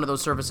on one of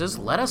those services,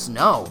 let us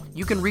know.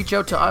 You can reach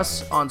out to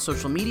us on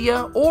social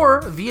media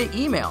or via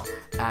email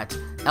at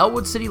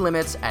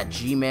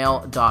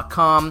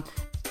elwoodcitylimits@gmail.com.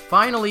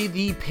 Finally,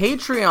 the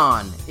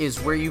Patreon is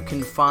where you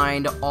can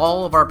find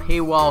all of our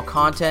paywall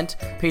content,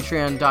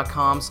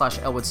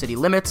 patreon.com/Elwood City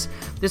Limits.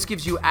 This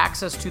gives you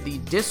access to the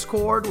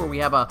Discord, where we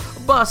have a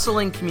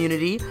bustling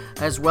community,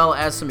 as well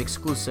as some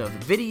exclusive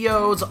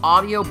videos,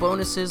 audio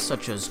bonuses,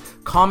 such as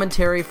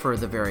commentary for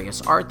the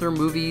various Arthur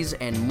movies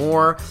and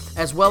more,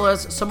 as well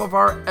as some of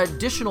our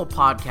additional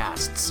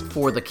podcasts.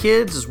 For the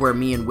kids is where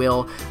me and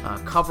Will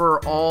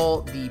cover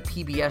all the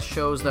PBS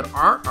shows that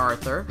aren't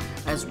Arthur,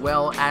 as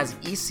well as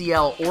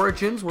ECL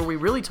Origins, where we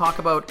really talk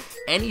about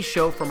any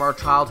show from our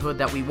childhood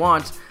that we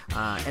want.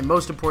 And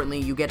most importantly,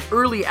 you get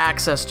early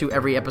access to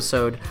every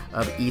episode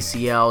of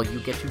ECL. You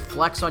get to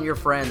flex on your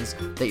friends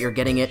that you're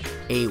getting it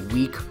a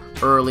week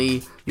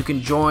early. You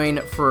can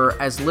join for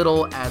as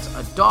little as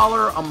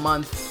 $1 a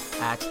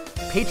month at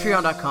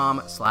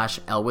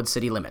patreon.com/Elwood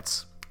City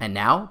Limits. And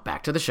now,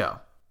 back to the show.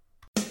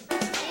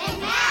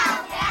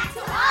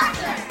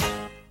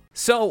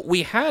 So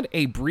we had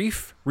a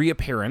brief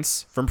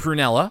reappearance from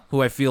Prunella,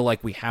 who I feel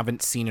like we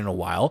haven't seen in a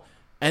while.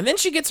 And then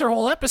she gets her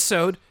whole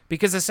episode,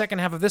 because the second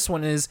half of this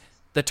one is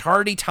the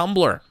Tardy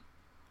Tumbler,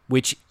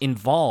 which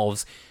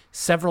involves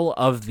several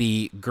of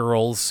the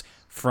girls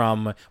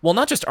from, well,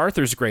 not just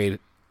Arthur's grade.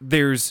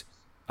 There's,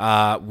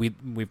 who we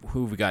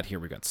got here?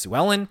 We've got Sue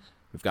Ellen,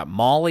 we've got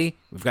Molly,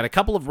 we've got a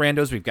couple of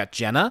randos, we've got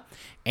Jenna,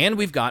 and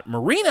we've got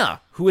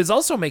Marina, who is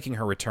also making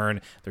her return.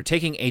 They're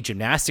taking a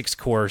gymnastics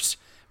course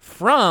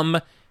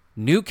from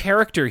new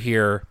character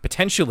here,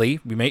 potentially.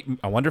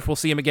 I wonder if we'll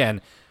see him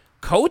again.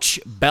 Coach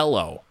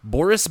Bello,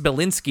 Boris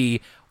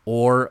Belinsky,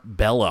 or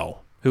Bello,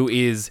 who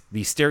is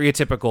the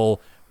stereotypical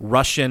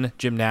Russian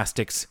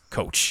gymnastics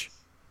coach.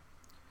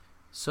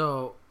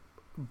 So,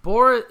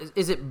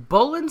 is it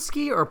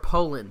Bolinsky or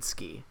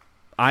Polinsky?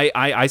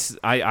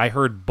 I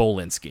heard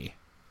Bolinsky.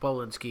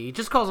 Bolinsky. He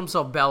just calls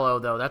himself Bello,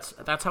 though.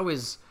 That's how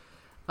his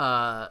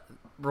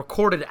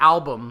recorded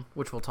album,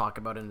 which we'll talk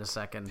about in a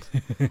second,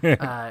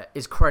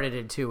 is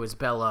credited to as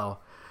Bello.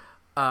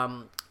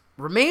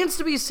 Remains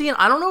to be seen.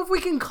 I don't know if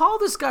we can call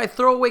this guy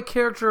throwaway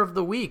character of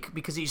the week,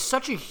 because he's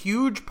such a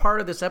huge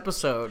part of this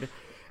episode,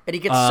 and he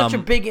gets such a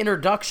big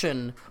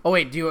introduction. Oh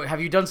wait,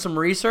 have you done some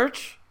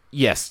research?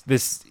 Yes,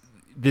 this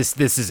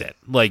is it.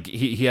 Like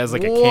he has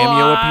like a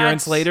cameo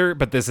appearance later,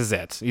 but this is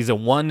it. He's a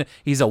one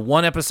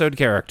episode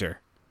character.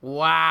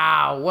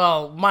 Wow.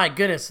 Well, my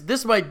goodness,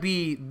 this might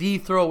be the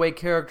throwaway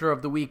character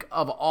of the week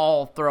of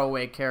all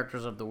throwaway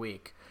characters of the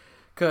week,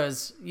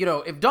 because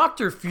if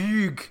Dr.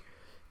 Fugue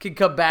can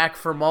come back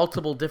for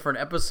multiple different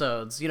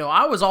episodes.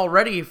 I was all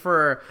ready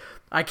for...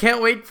 I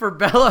can't wait for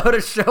Bello to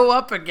show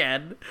up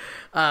again.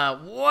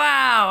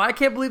 Wow, I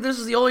can't believe this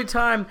is the only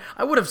time.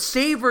 I would have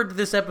savored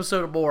this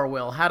episode more,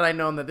 Will, had I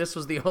known that this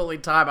was the only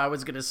time I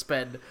was going to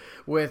spend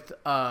with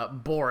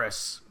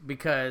Boris,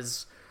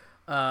 because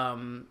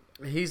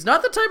he's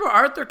not the type of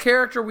Arthur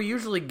character we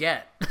usually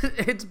get.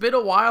 It's been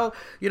a while,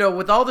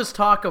 with all this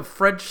talk of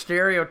French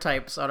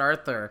stereotypes on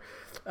Arthur.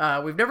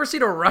 We've never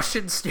seen a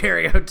Russian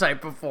stereotype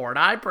before, and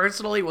I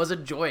personally was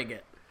enjoying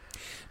it.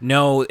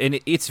 No, and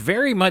it's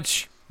very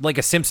much like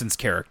a Simpsons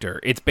character.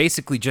 It's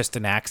basically just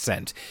an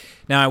accent.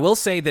 Now, I will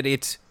say that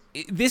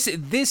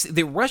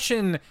the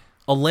Russian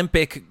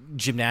Olympic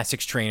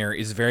gymnastics trainer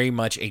is very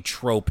much a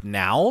trope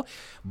now,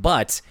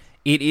 but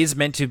it is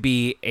meant to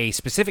be a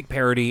specific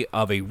parody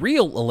of a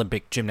real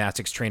Olympic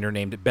gymnastics trainer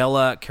named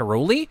Bella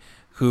Caroli,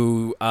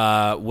 who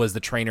was the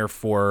trainer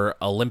for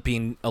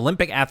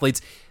Olympic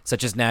athletes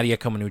such as Nadia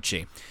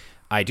Comaneci.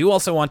 I do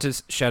also want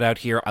to shout out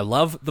here, I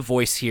love the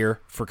voice here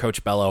for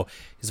Coach Bello.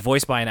 He's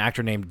voiced by an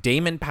actor named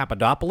Damon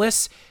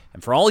Papadopoulos.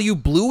 And for all you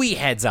Bluey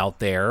heads out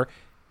there,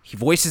 he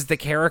voices the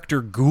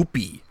character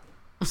Goopy.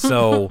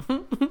 So,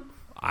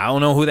 I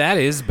don't know who that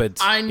is, but...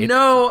 I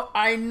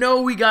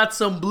know we got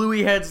some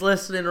Bluey heads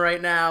listening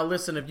right now.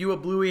 Listen, if you a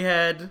Bluey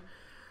head,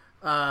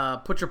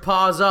 put your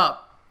paws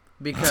up,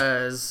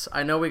 because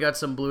I know we got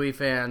some Bluey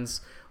fans.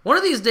 One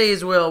of these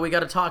days, Will, we got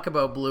to talk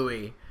about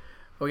Bluey.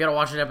 We gotta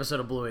watch an episode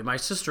of Bluey. My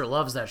sister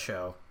loves that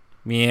show.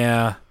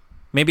 Yeah,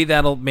 maybe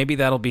that'll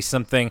be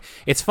something.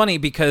 It's funny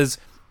because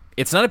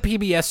it's not a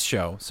PBS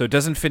show, so it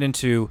doesn't fit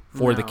into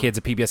For the Kids,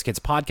 a PBS Kids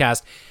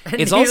podcast. And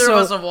it's neither also, of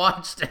us have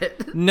watched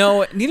it.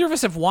 No, neither of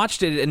us have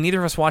watched it, and neither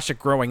of us watched it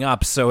growing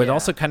up. So it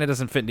also kind of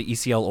doesn't fit into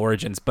ECL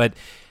Origins. But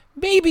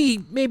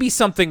maybe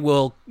something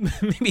will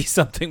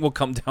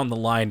come down the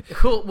line.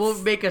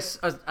 We'll make a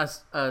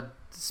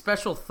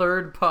special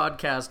third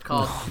podcast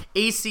called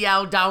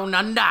ACL Down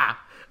Under,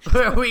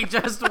 where we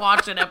just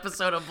watch an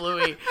episode of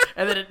Bluey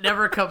and then it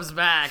never comes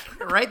back.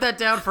 Write that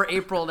down for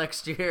April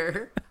next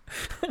year.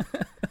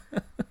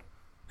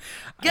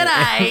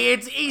 G'day,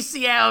 it's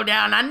ECL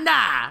Down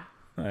Under.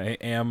 I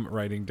am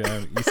writing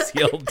down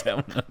ECL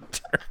Down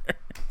Under.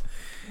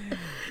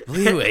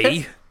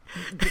 Bluey,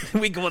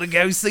 we gotta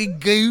go see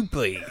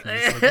Goopy.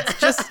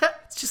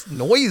 It's just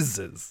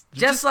noises.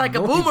 Just like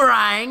noises. A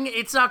boomerang,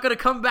 it's not gonna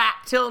come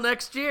back till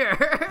next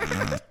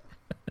year.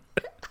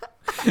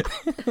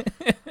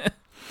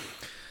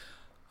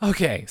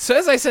 Okay, so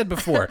as I said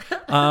before,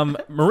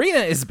 Marina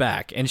is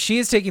back, and she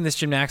is taking this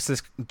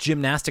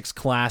gymnastics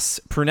class.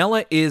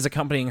 Prunella is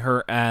accompanying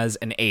her as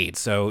an aide,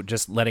 so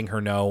just letting her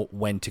know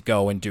when to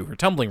go and do her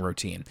tumbling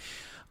routine.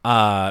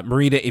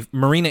 Marina,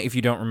 if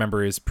you don't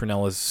remember, is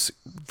Prunella's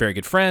very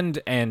good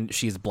friend, and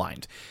she's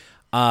blind.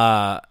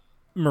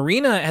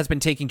 Marina has been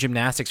taking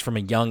gymnastics from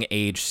a young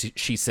age,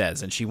 she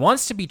says, and she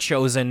wants to be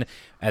chosen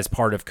as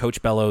part of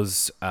Coach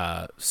Bello's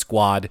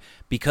squad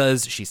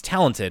because she's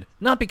talented,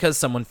 not because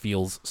someone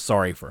feels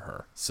sorry for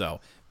her.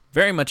 So,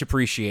 very much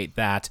appreciate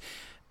that.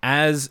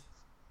 As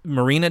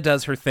Marina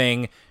does her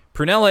thing,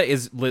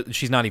 Prunella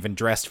she's not even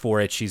dressed for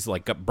it. She's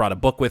brought a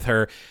book with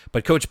her,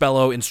 but Coach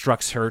Bello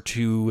instructs her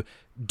to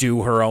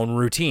do her own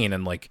routine,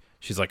 and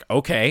she's like,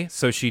 okay.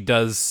 So she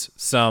does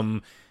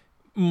some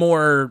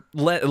more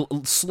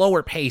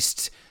slower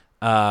paced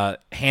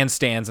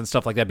handstands and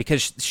stuff like that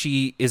because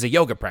she is a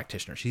yoga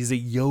practitioner. She's a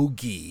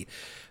yogi.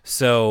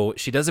 So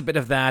she does a bit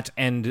of that,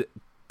 and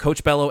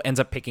Coach Bello ends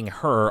up picking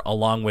her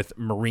along with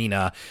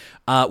Marina.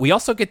 We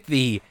also get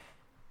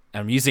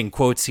I'm using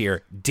quotes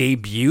here,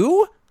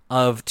 debut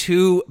of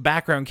two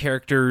background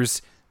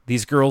characters,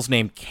 these girls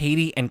named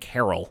Katie and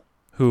Carol,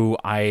 who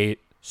I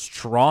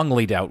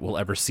strongly doubt we'll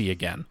ever see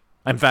again.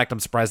 In fact, I'm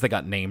surprised they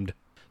got named.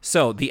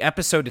 So the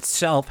episode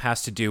itself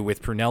has to do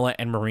with Prunella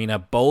and Marina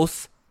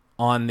both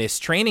on this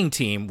training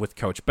team with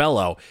Coach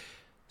Bello.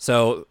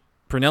 So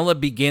Prunella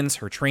begins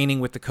her training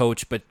with the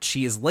coach, but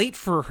she is late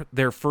for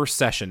their first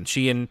session.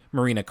 She and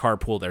Marina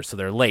carpool there, so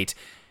they're late,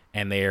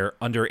 and they're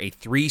under a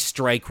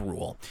 3-strike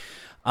rule.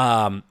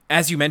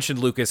 As you mentioned,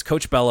 Lucas,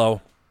 Coach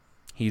Bello,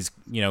 he's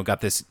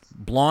got this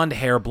blonde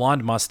hair,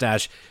 blonde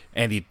mustache,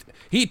 and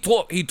he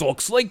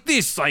talks like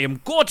this. I am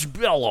Coach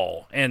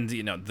Bello, and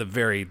the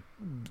very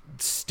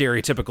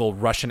stereotypical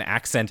Russian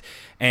accent,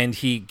 and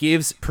he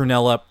gives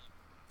Prunella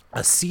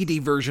a CD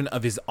version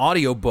of his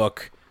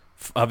audiobook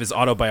of his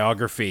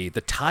autobiography, The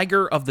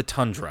Tiger of the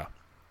Tundra.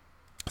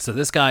 So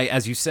this guy,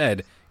 as you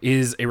said,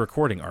 is a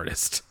recording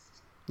artist.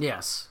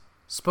 Yes.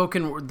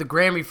 The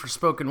Grammy for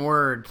spoken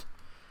word.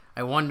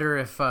 I wonder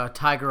if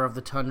Tiger of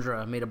the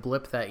Tundra made a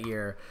blip that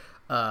year.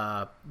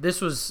 This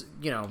was,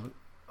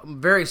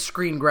 very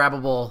screen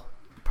grabbable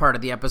part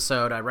of the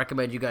episode. I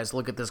recommend you guys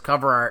look at this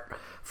cover art.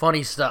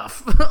 Funny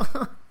stuff.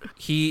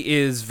 He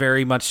is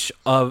very much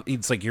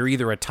it's like you're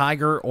either a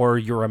tiger or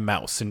you're a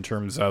mouse in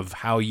terms of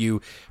how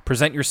you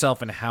present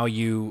yourself and how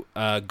you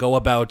go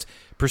about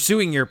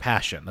pursuing your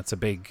passion. That's a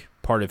big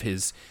part of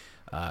his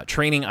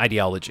training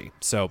ideology.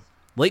 So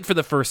late for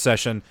the first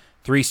session,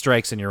 3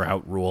 strikes and you're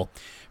out rule.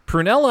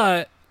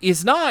 Prunella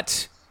is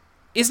not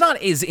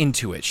as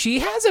into it. She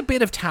has a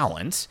bit of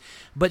talent,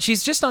 but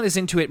she's just not as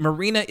into it.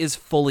 Marina is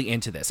fully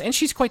into this, and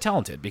she's quite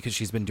talented because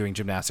she's been doing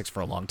gymnastics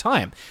for a long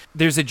time.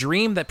 There's a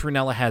dream that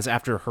Prunella has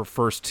after her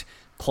first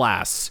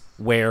class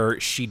where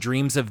she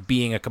dreams of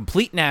being a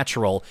complete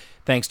natural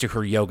thanks to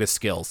her yoga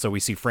skills. So we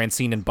see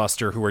Francine and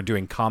Buster, who are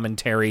doing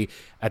commentary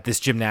at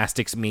this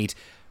gymnastics meet.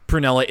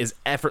 Prunella is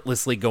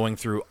effortlessly going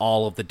through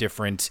all of the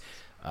different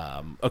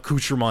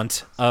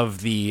accoutrement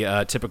of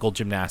the typical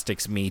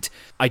gymnastics meet.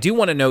 I do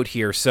want to note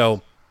here,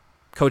 so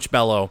Coach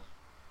Bello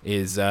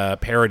is a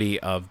parody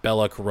of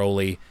Bella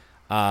Caroli.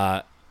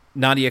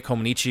 Nadia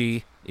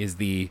Comaneci is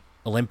the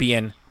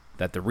Olympian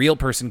that the real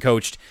person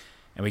coached.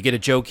 And we get a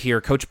joke here.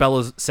 Coach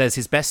Bello says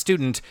his best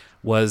student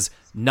was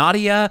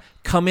Nadia,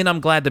 come in, I'm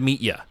glad to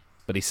meet ya.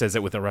 But he says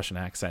it with a Russian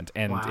accent.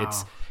 And wow.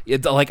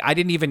 it's like, I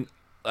didn't even,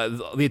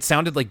 it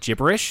sounded like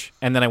gibberish.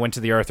 And then I went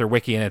to the Arthur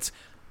Wiki and it's,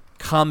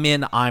 come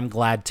in, I'm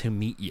glad to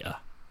meet ya.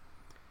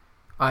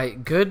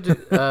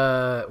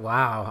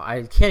 Wow,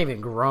 I can't even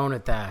groan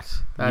at that.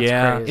 That's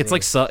crazy. It's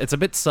like, it's a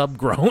bit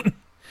sub-grown.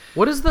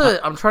 What is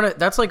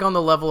that's like on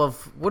the level of,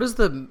 what is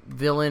the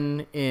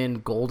villain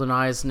in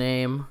GoldenEye's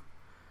name?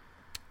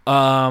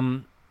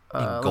 GoldenEye?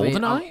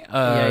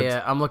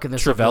 Yeah, I'm looking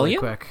this Trevelyan?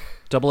 up really quick.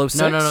 006?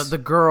 No, the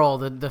girl,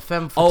 the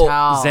femme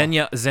fatale.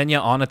 Xenia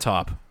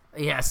Onatopp.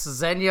 Yes,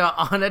 Xenia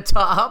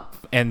Onatopp.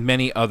 And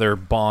many other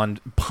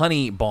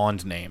punny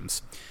Bond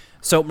names.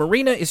 So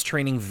Marina is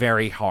training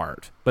very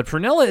hard, but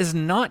Prunella is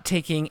not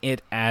taking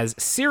it as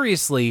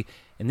seriously,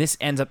 and this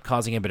ends up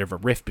causing a bit of a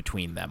rift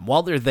between them.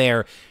 While they're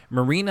there,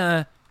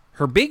 Marina,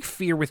 her big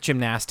fear with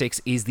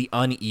gymnastics is the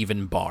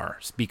uneven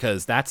bars,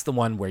 because that's the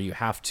one where you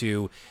have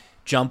to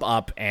jump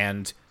up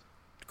and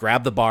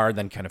grab the bar,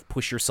 then kind of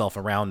push yourself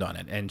around on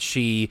it. And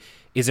she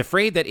is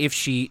afraid that if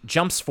she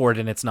jumps for it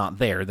and it's not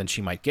there, then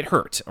she might get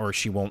hurt, or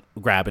she won't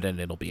grab it and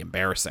it'll be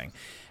embarrassing.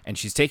 And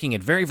she's taking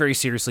it very, very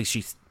seriously.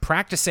 She's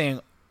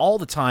practicing all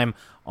the time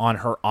on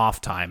her off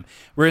time,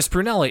 whereas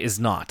Prunella is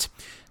not.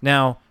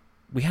 Now,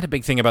 we had a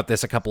big thing about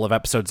this a couple of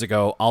episodes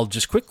ago. I'll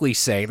just quickly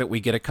say that we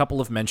get a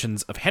couple of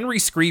mentions of Henry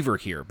Screever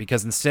here,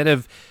 because instead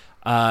of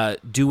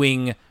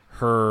doing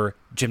her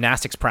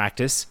gymnastics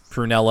practice,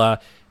 Prunella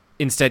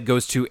instead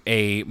goes to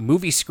a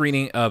movie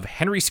screening of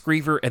Henry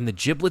Screever and the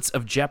Giblets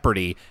of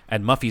Jeopardy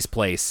at Muffy's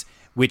Place,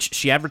 which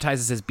she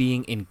advertises as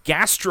being in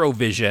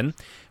GastroVision,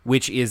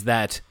 which is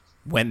that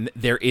when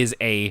there is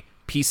a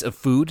piece of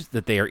food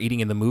that they are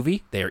eating in the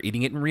movie, they are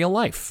eating it in real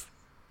life.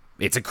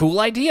 It's a cool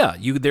idea.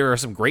 There are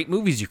some great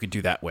movies you could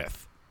do that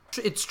with.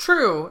 It's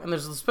true, and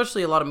there's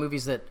especially a lot of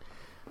movies that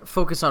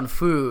focus on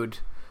food,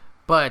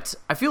 but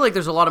I feel like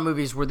there's a lot of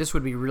movies where this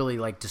would be really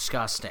like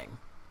disgusting,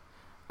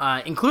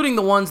 including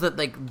the ones that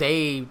like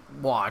they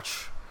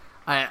watch.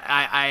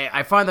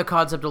 I find the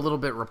concept a little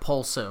bit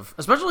repulsive,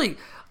 especially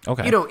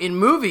in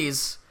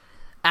movies.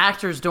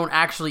 Actors don't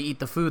actually eat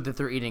the food that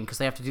they're eating because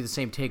they have to do the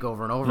same take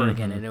over and over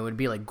again, and it would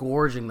be like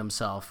gorging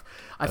themselves.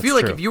 I feel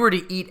like if you were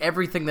to eat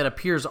everything that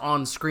appears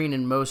on screen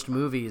in most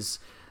movies,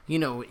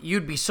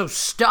 you'd be so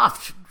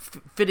stuffed,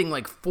 fitting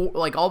like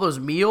all those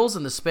meals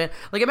in the span.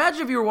 Like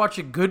imagine if you were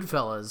watching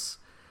Goodfellas,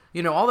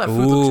 all that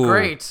food looks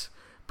great,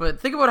 but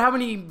think about how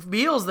many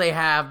meals they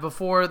have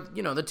before the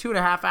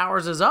 2.5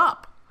 hours is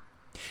up.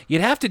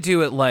 You'd have to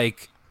do it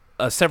like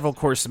a several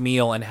course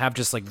meal and have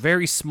just like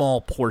very small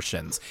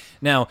portions.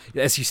 Now,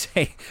 as you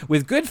say,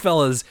 with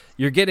Goodfellas,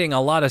 you're getting a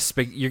lot of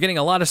spaghetti, you're getting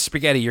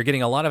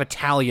a lot of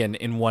Italian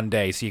in one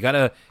day. So you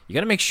gotta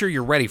make sure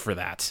you're ready for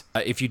that.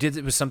 If you did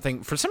it with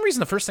something, for some reason,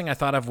 the first thing I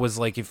thought of was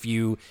like if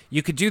you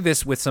could do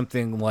this with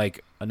something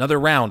like Another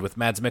Round with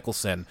Mads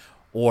Mikkelsen,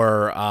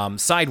 or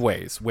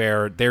Sideways,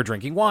 where they're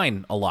drinking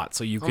wine a lot.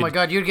 So you could, oh my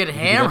God, you'd get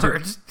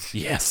hammered.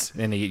 Yes,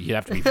 and you'd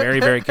have to be very,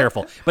 very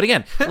careful. But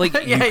again, like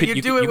you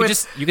could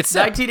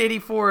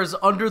 1984's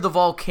Under the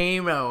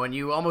Volcano, and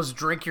you almost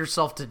drink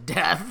yourself to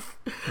death.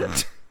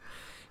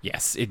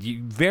 Yes,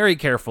 very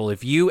careful.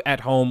 If you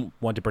at home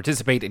want to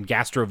participate in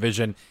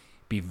GastroVision,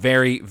 be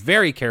very,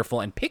 very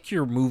careful and pick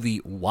your movie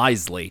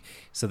wisely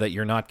so that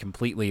you're not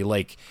completely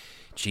like,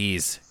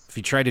 geez. If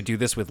you try to do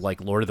this with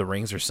like Lord of the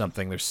Rings or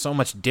something, there's so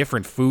much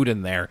different food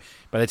in there.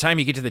 By the time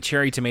you get to the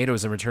cherry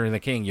tomatoes and Return of the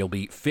King, you'll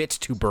be fit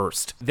to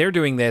burst. They're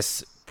doing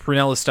this.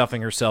 Prunella's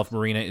stuffing herself.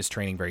 Marina is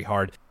training very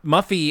hard.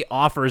 Muffy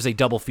offers a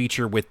double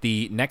feature with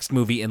the next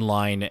movie in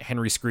line,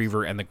 Henry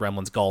Screever and the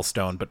Gremlins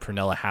Gallstone, but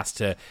Prunella has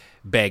to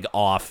beg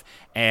off.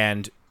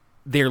 And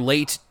they're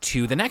late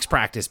to the next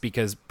practice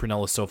because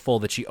Prunella's so full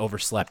that she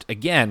overslept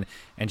again,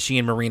 and she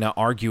and Marina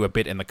argue a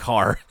bit in the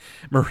car.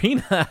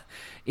 Marina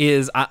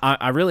is,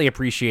 I really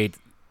appreciate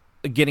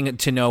getting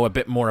to know a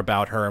bit more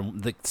about her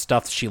and the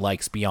stuff she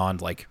likes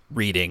beyond like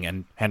reading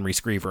and Henry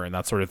Screever and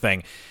that sort of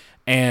thing.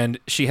 And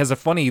she has a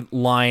funny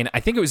line. I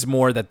think it was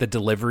more that the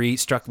delivery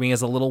struck me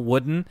as a little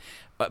wooden,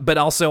 but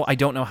also I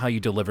don't know how you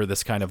deliver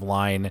this kind of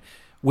line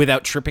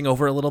without tripping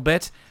over a little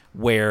bit,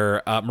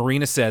 where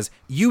Marina says,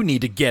 "You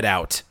need to get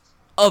out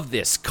of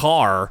this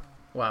car."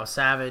 Wow,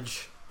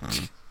 savage.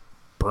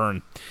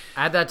 burn.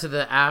 Add that to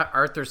the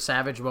Arthur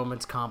Savage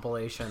Moments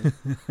compilation.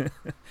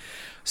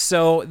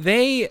 So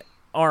they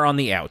are on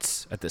the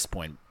outs at this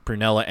point,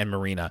 Prunella and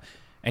Marina.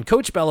 And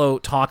Coach Bello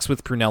talks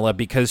with Prunella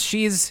because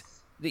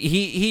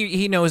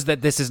he knows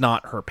that this is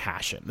not her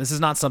passion. This is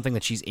not something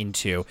that she's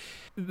into,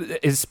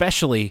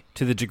 especially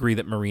to the degree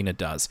that Marina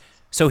does.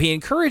 So he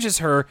encourages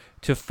her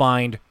to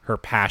find her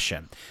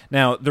passion.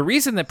 Now, the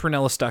reason that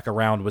Prunella stuck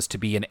around was to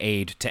be an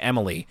aide to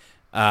Emily,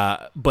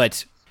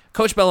 but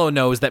Coach Bello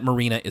knows that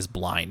Marina is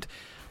blind.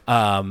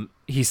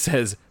 He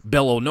says,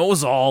 Bello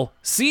knows all,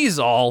 sees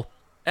all,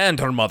 and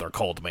her mother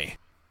called me.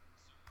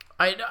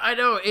 I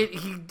know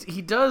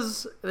he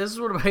does. This is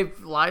one of my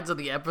lines of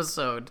the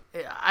episode.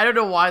 I don't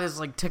know why this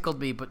like tickled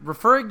me, but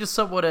referring to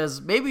someone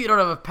as maybe you don't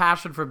have a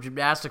passion for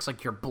gymnastics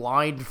like your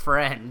blind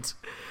friend,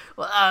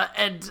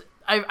 and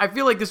I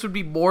feel like this would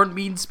be more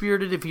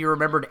mean-spirited if he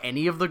remembered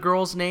any of the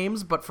girls'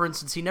 names. But for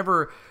instance, he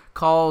never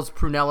calls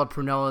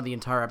Prunella the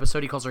entire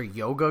episode. He calls her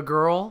Yoga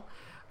Girl.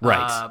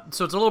 Right.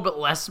 So it's a little bit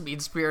less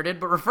mean-spirited.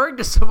 But referring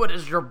to someone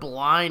as your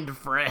blind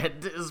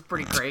friend is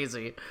pretty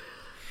crazy.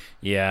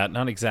 Yeah,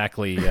 not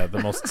exactly the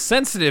most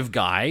sensitive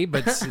guy,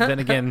 but then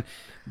again,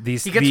 he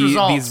gets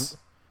results.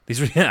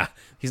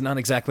 He's not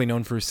exactly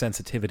known for his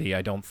sensitivity,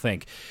 I don't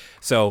think.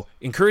 So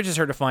encourages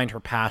her to find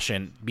her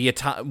passion.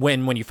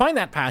 When you find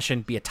that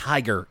passion, be a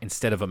tiger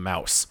instead of a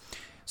mouse.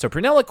 So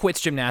Prunella quits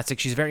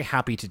gymnastics. She's very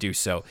happy to do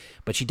so,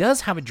 but she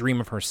does have a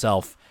dream of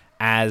herself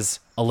as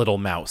a little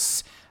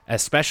mouse,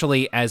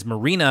 especially as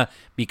Marina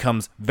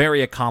becomes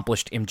very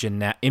accomplished in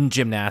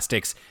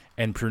gymnastics,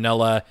 and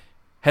Prunella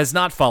has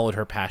not followed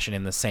her passion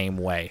in the same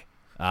way,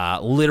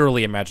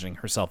 literally imagining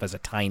herself as a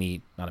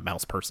tiny, not a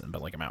mouse person,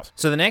 but like a mouse.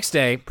 So the next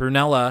day,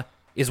 Prunella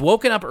is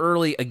woken up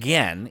early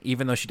again,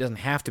 even though she doesn't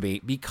have to be,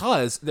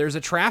 because there's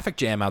a traffic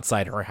jam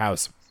outside her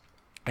house.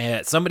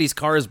 Somebody's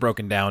car is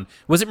broken down.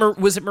 Was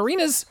it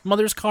Marina's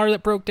mother's car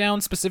that broke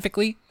down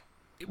specifically?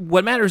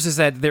 What matters is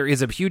that there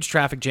is a huge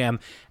traffic jam,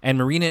 and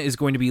Marina is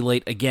going to be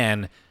late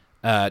again,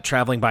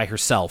 traveling by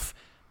herself,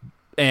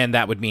 and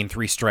that would mean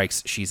 3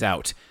 strikes, she's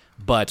out.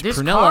 But this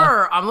Prunella,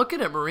 car, I'm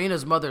looking at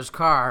Marina's mother's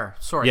car.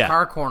 Sorry, Yeah.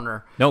 Car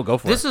Corner. No, go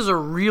for it. This is a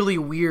really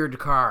weird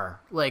car.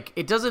 Like,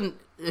 it doesn't...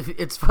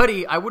 It's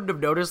funny. I wouldn't have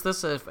noticed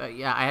this if I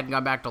hadn't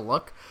gone back to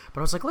look.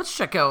 But I was like, let's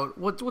check out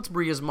what's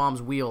Maria's mom's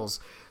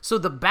wheels. So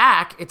the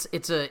back, it's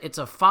a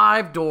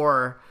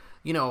 5-door,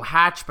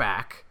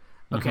 hatchback.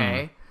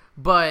 Okay,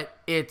 but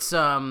it's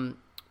well,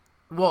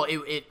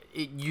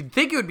 you'd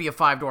think it would be a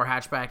 5-door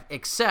hatchback,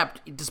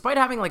 except despite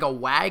having like a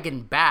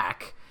wagon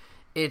back,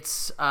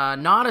 it's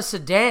not a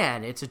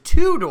sedan. It's a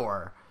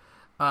 2-door.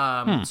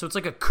 So it's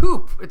like a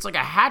coupe. It's like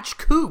a hatch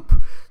coupe.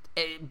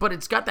 But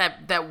it's got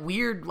that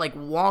weird, like,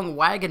 long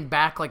wagon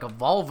back like a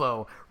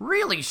Volvo.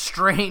 Really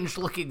strange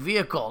looking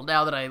vehicle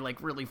now that I,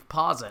 like, really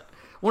pause it.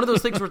 One of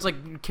those things where it's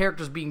like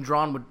characters being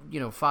drawn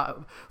with,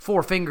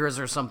 4 fingers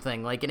or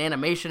something. Like in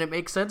animation it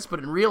makes sense, but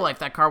in real life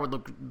that car would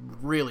look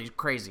really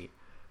crazy.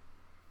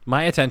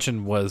 My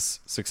attention was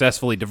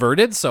successfully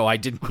diverted, so I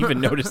didn't even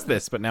notice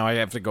this, but now I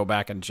have to go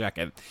back and check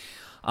it.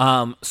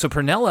 So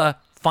Prunella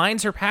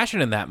finds her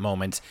passion in that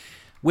moment,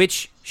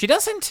 which she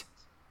doesn't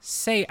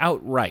say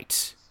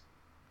outright.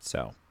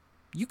 So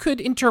you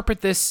could interpret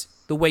this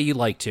the way you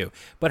like to,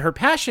 but her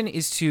passion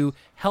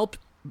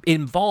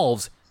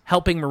involves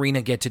helping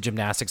Marina get to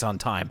gymnastics on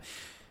time.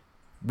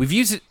 We've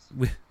used it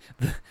with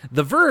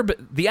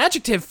the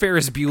adjective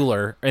Ferris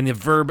Bueller and the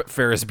verb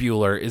Ferris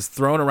Bueller is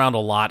thrown around a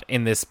lot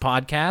in this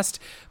podcast,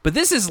 but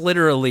this is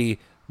literally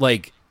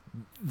like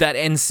that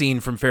end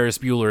scene from Ferris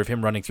Bueller of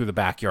him running through the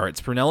backyard.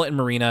 It's Prunella and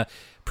Marina.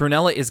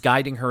 Prunella is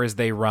guiding her as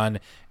they run,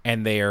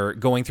 and they're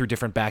going through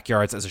different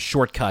backyards as a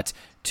shortcut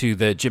to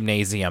the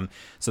gymnasium.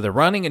 So they're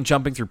running and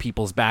jumping through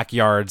people's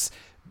backyards.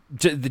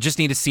 They just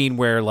need a scene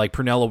where like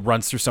Prunella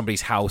runs through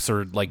somebody's house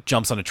or like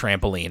jumps on a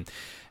trampoline.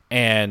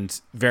 And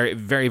very,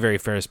 very, very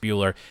Ferris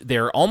Bueller.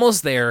 They're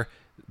almost there,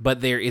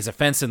 but there is a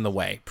fence in the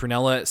way.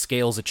 Prunella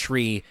scales a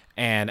tree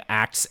and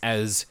acts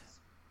as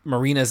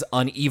Marina's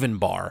uneven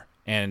bar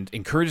and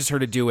encourages her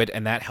to do it,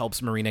 and that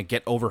helps Marina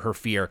get over her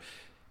fear.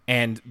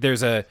 And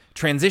there's a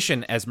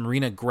transition as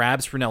Marina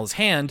grabs Prunella's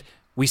hand.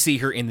 We see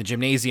her in the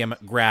gymnasium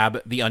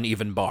grab the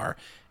uneven bar.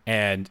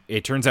 And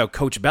it turns out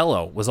Coach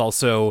Bello was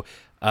also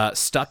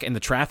stuck in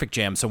the traffic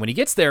jam. So when he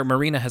gets there,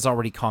 Marina has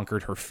already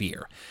conquered her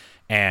fear.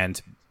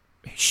 And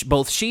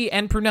both she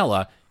and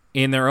Prunella,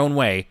 in their own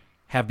way,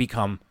 have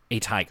become a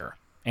tiger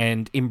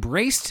and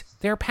embraced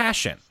their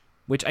passion,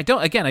 which I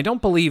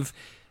don't believe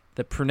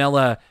that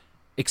Prunella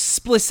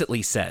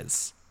explicitly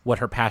says what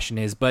her passion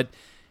is, but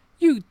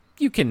you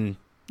can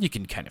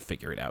kind of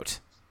figure it out.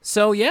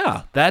 So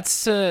yeah,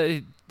 that's we're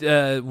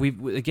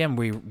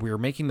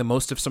making the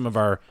most of some of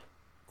our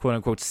quote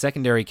unquote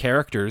secondary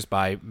characters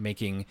by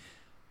making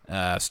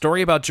a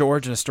story about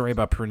George and a story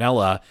about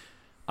Prunella.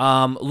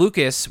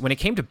 Lucas, when it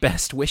came to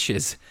best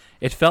wishes,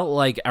 it felt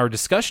like our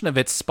discussion of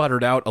it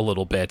sputtered out a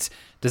little bit.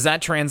 Does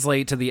that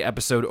translate to the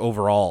episode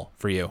overall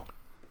for you?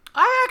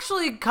 I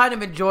actually kind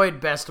of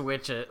enjoyed Best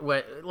Witches.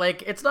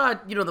 Like, it's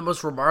not, the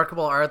most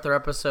remarkable Arthur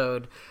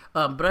episode,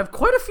 but I have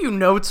quite a few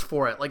notes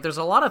for it. Like, there's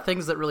a lot of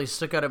things that really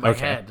stuck out in my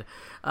head.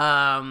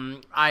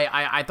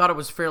 I thought it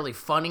was fairly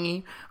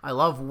funny. I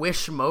love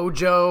Wish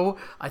Mojo.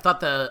 I thought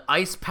the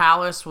Ice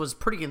Palace was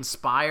pretty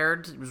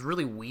inspired. It was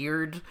really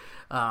weird.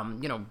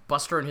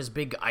 Buster in his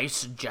big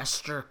ice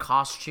jester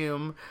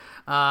costume.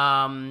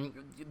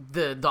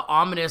 The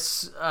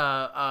ominous,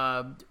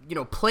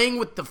 playing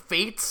with the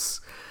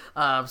fates.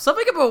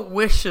 Something about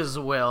Wish as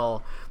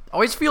well.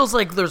 Always feels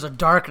like there's a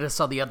darkness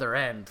on the other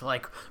end.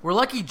 Like, we're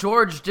lucky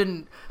George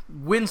didn't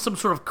win some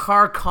sort of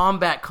car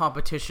combat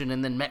competition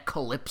and then met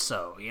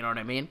Calypso. You know what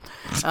I mean?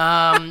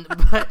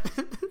 But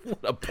what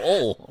a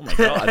pull. Oh, my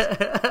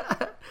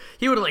God.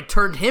 He would have,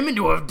 turned him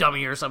into a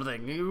dummy or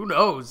something. Who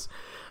knows?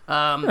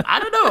 I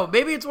don't know.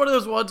 Maybe it's one of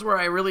those ones where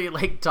I really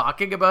like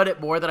talking about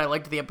it more than I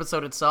liked the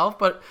episode itself,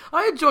 but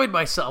I enjoyed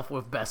myself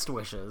with Best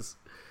Wishes.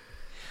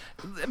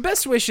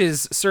 Best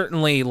Wishes,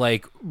 certainly,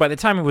 by the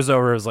time it was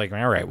over, I was like,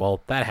 all right,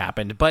 well, that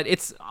happened. But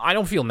I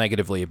don't feel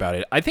negatively about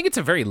it. I think it's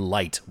a very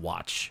light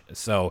watch.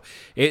 So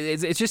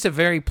it's just a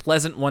very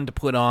pleasant one to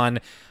put on.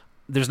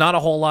 There's not a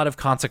whole lot of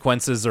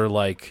consequences or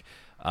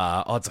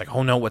it's like,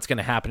 oh no, what's going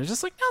to happen? It's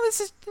just like, no, this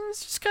is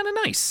just kind of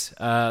nice.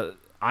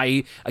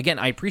 I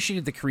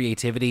appreciated the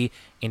creativity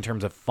in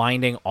terms of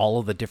finding all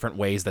of the different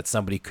ways that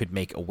somebody could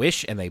make a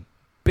wish, and they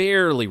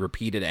barely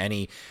repeated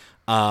any.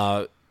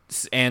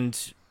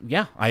 And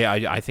yeah,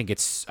 I think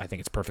it's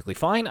perfectly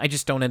fine. I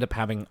just don't end up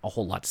having a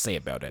whole lot to say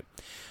about it.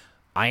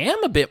 I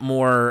am a bit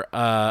more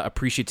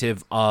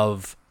appreciative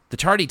of the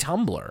Tardy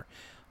Tumbler.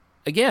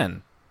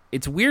 Again,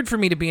 it's weird for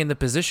me to be in the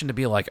position to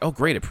be like, oh,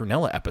 great, a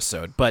Prunella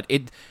episode, but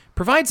it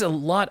provides a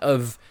lot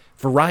of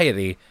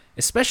variety,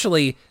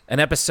 especially an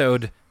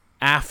episode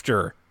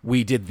after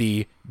we did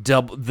the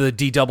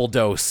double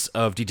dose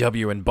of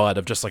DW and Bud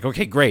of just like,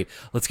 okay, great,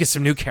 let's get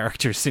some new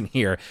characters in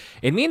here.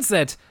 It means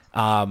that,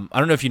 I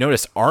don't know if you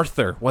noticed,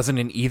 Arthur wasn't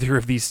in either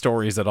of these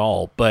stories at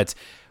all, but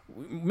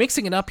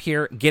mixing it up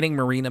here, getting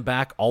Marina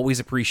back,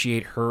 always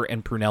appreciate her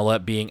and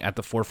Prunella being at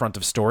the forefront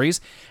of stories.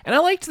 And I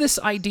liked this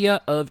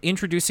idea of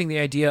introducing the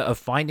idea of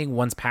finding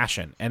one's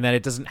passion, and that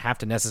it doesn't have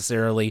to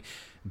necessarily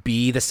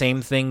be the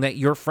same thing that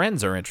your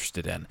friends are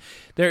interested in.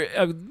 There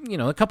are,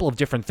 a couple of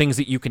different things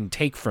that you can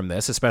take from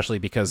this, especially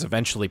because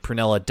eventually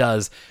Prunella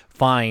does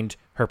find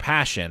her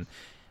passion,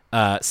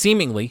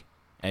 seemingly,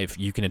 if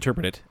you can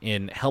interpret it,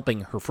 in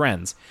helping her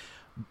friends,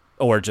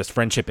 or just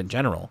friendship in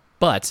general.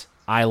 But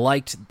I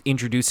liked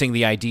introducing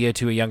the idea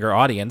to a younger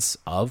audience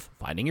of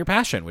finding your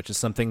passion, which is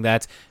something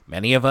that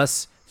many of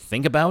us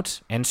think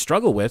about and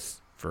struggle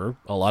with for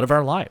a lot of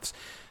our lives.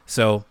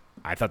 So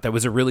I thought that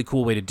was a really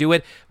cool way to do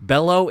it.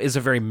 Bello is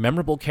a very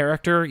memorable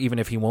character, even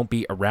if he won't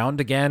be around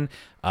again.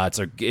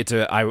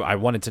 I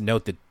wanted to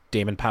note that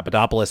Damon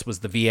Papadopoulos was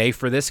the VA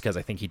for this, because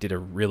I think he did a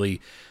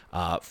really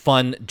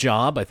fun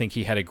job. I think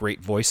he had a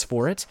great voice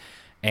for it,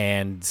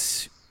 and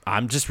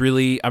I'm just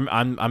really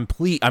I'm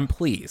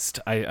pleased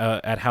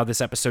at how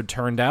this episode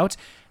turned out.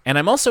 And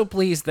I'm also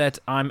pleased that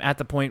I'm at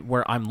the point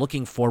where I'm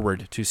looking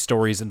forward to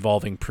stories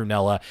involving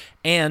Prunella,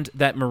 and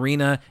that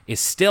Marina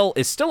is still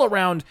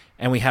around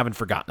and we haven't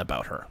forgotten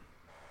about her.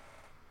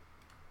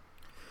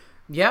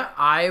 Yeah,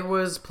 I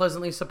was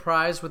pleasantly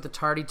surprised with the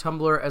Tardy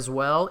Tumbler as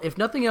well. If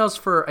nothing else,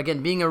 for,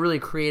 again, being a really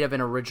creative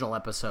and original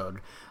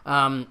episode.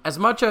 As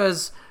much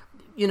as,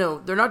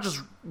 they're not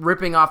just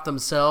ripping off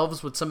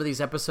themselves with some of these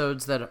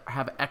episodes that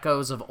have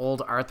echoes of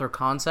old Arthur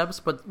concepts,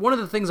 but one of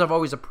the things I've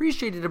always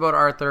appreciated about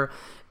Arthur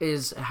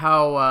is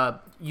how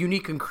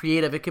unique and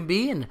creative it can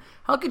be, and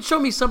how it can show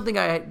me something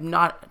I had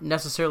not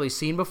necessarily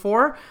seen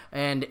before,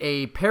 and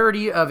a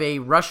parody of a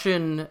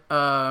Russian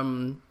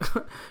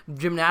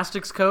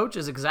gymnastics coach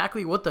is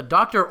exactly what the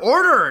doctor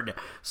ordered.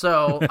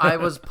 So I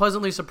was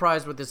pleasantly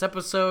surprised with this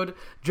episode.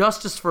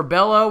 Justice for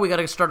Bello. We got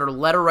to start a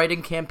letter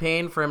writing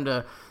campaign for him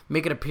to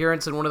make an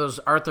appearance in one of those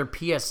Arthur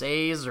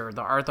PSAs or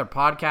the Arthur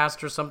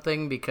podcast or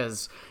something,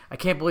 because I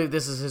can't believe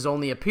this is his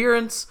only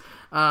appearance.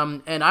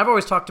 And I've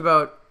always talked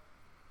about,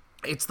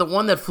 it's the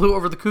one that flew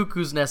over the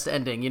cuckoo's nest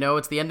ending.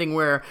 It's the ending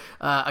where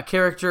a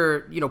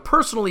character,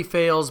 personally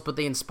fails, but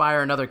they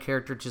inspire another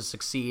character to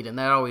succeed. And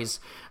that always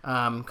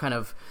kind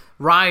of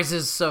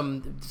rises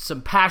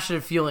some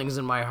passionate feelings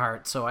in my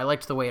heart. So I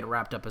liked the way it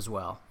wrapped up as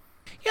well.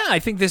 Yeah, I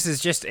think this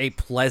is just a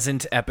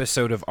pleasant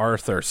episode of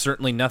Arthur.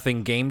 Certainly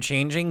nothing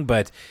game-changing,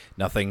 but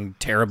nothing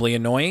terribly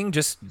annoying.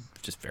 Just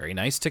very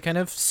nice to kind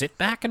of sit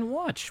back and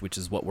watch, which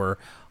is what we're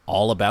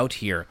all about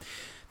here.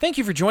 Thank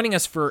you for joining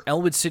us for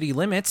Elwood City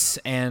Limits,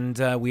 and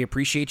we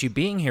appreciate you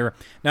being here.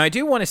 Now, I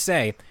do want to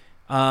say,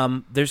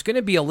 there's going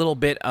to be a little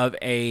bit of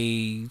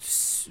a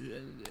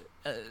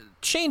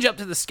change up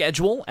to the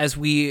schedule as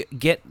we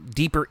get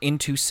deeper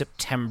into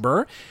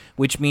September,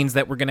 which means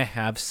that we're going to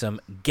have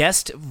some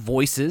guest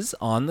voices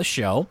on the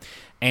show.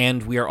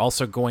 And we are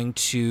also going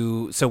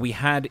to... So we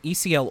had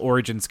ECL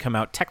Origins come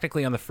out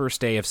technically on the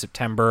first day of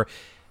September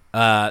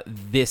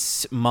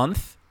this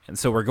month. And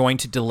so we're going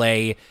to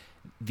delay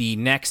the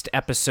next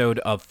episode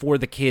of For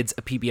the Kids,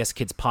 a PBS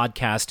Kids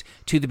podcast,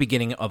 to the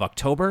beginning of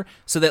October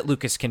so that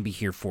Lucas can be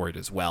here for it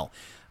as well.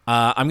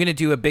 I'm going to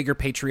do a bigger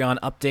Patreon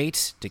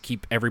update to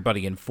keep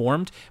everybody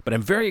informed, but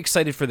I'm very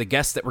excited for the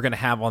guests that we're going to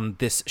have on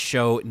this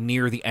show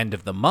near the end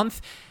of the month.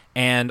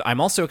 And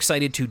I'm also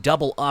excited to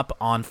double up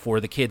on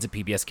For the Kids, a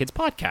PBS Kids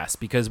podcast,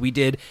 because we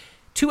did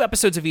 2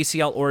 episodes of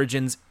ECL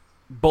Origins,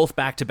 both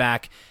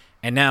back-to-back,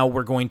 and now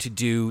we're going to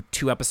do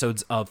 2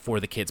 episodes of For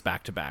the Kids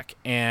back-to-back.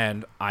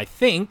 And I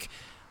think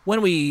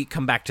when we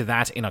come back to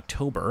that in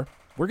October,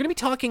 we're going to be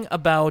talking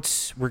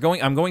about,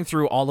 I'm going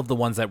through all of the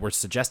ones that were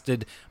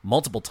suggested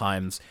multiple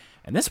times,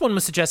 and this one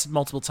was suggested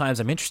multiple times.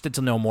 I'm interested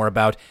to know more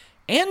about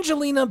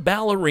Angelina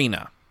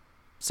Ballerina.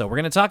 So we're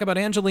going to talk about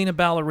Angelina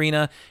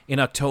Ballerina in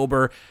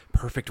October.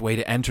 Perfect way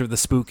to enter the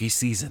spooky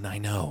season, I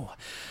know.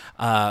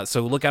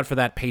 So look out for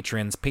that,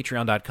 patrons,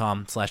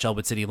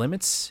 patreon.com/Elwood City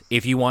Limits,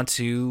 if you want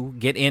to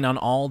get in on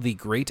all the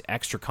great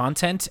extra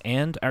content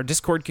and our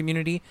Discord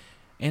community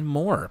and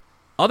more.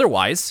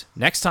 Otherwise,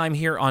 next time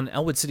here on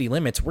Elwood City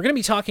Limits, we're going to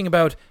be talking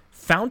about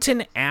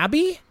Fountain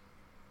Abbey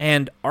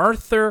and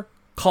Arthur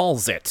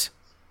Calls It.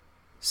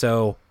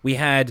 So we've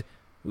had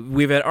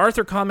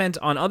Arthur comment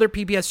on other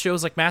PBS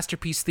shows like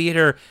Masterpiece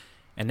Theater,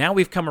 and now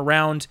we've come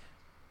around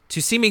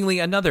to seemingly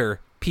another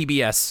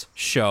PBS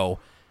show.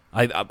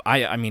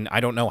 I mean, I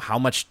don't know how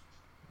much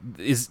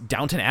is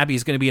Downton Abbey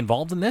is going to be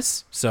involved in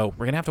this, so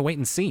we're going to have to wait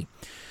and see.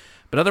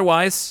 But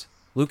otherwise,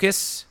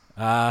 Lucas,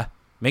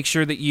 make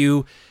sure that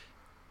you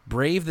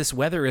brave this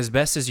weather as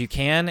best as you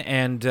can,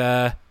 and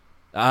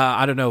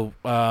I don't know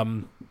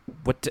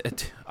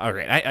all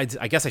right.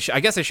 I guess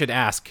I should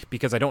ask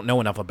because I don't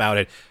know enough about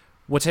it.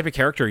 What type of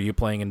character are you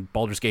playing in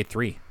Baldur's Gate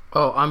 3?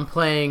 Oh, I'm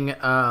playing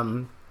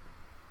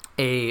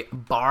a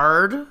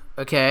bard.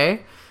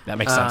 Okay, that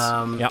makes sense.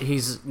 Yep.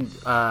 He's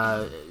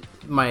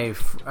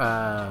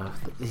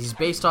he's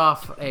based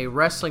off a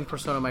wrestling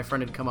persona my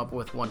friend had come up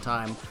with one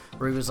time,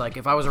 where he was like,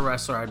 if I was a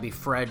wrestler, I'd be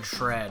Fred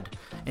Shred,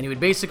 and he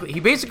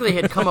basically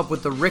had come up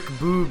with the Rick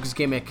Boogs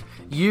gimmick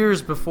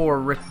years before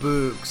Rick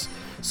Boogs.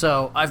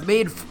 So I've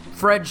made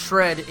Fred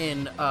Shred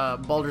in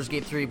Baldur's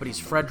Gate 3, but he's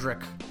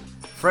Frederick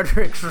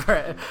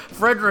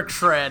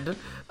Shred,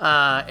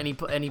 and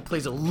he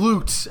plays a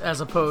lute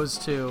as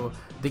opposed to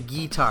the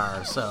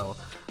guitar. So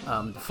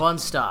fun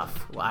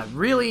stuff. I'm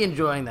really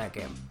enjoying that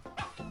game.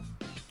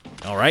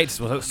 All right,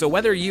 so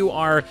whether you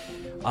are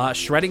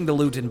shredding the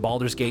loot in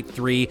Baldur's Gate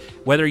 3,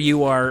 whether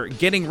you are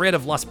getting rid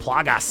of Las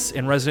Plagas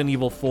in Resident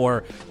Evil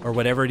 4, or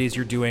whatever it is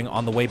you're doing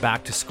on the way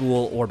back to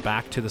school or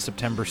back to the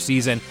September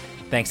season,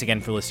 thanks again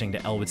for listening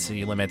to Elwood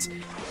City Limits.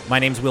 My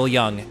name's Will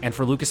Young, and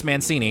for Lucas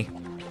Mancini,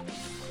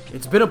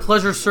 it's been a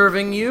pleasure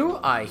serving you.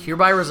 I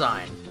hereby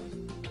resign.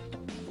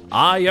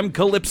 I am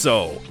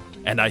Calypso,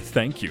 and I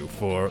thank you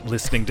for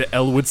listening to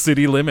Elwood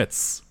City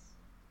Limits.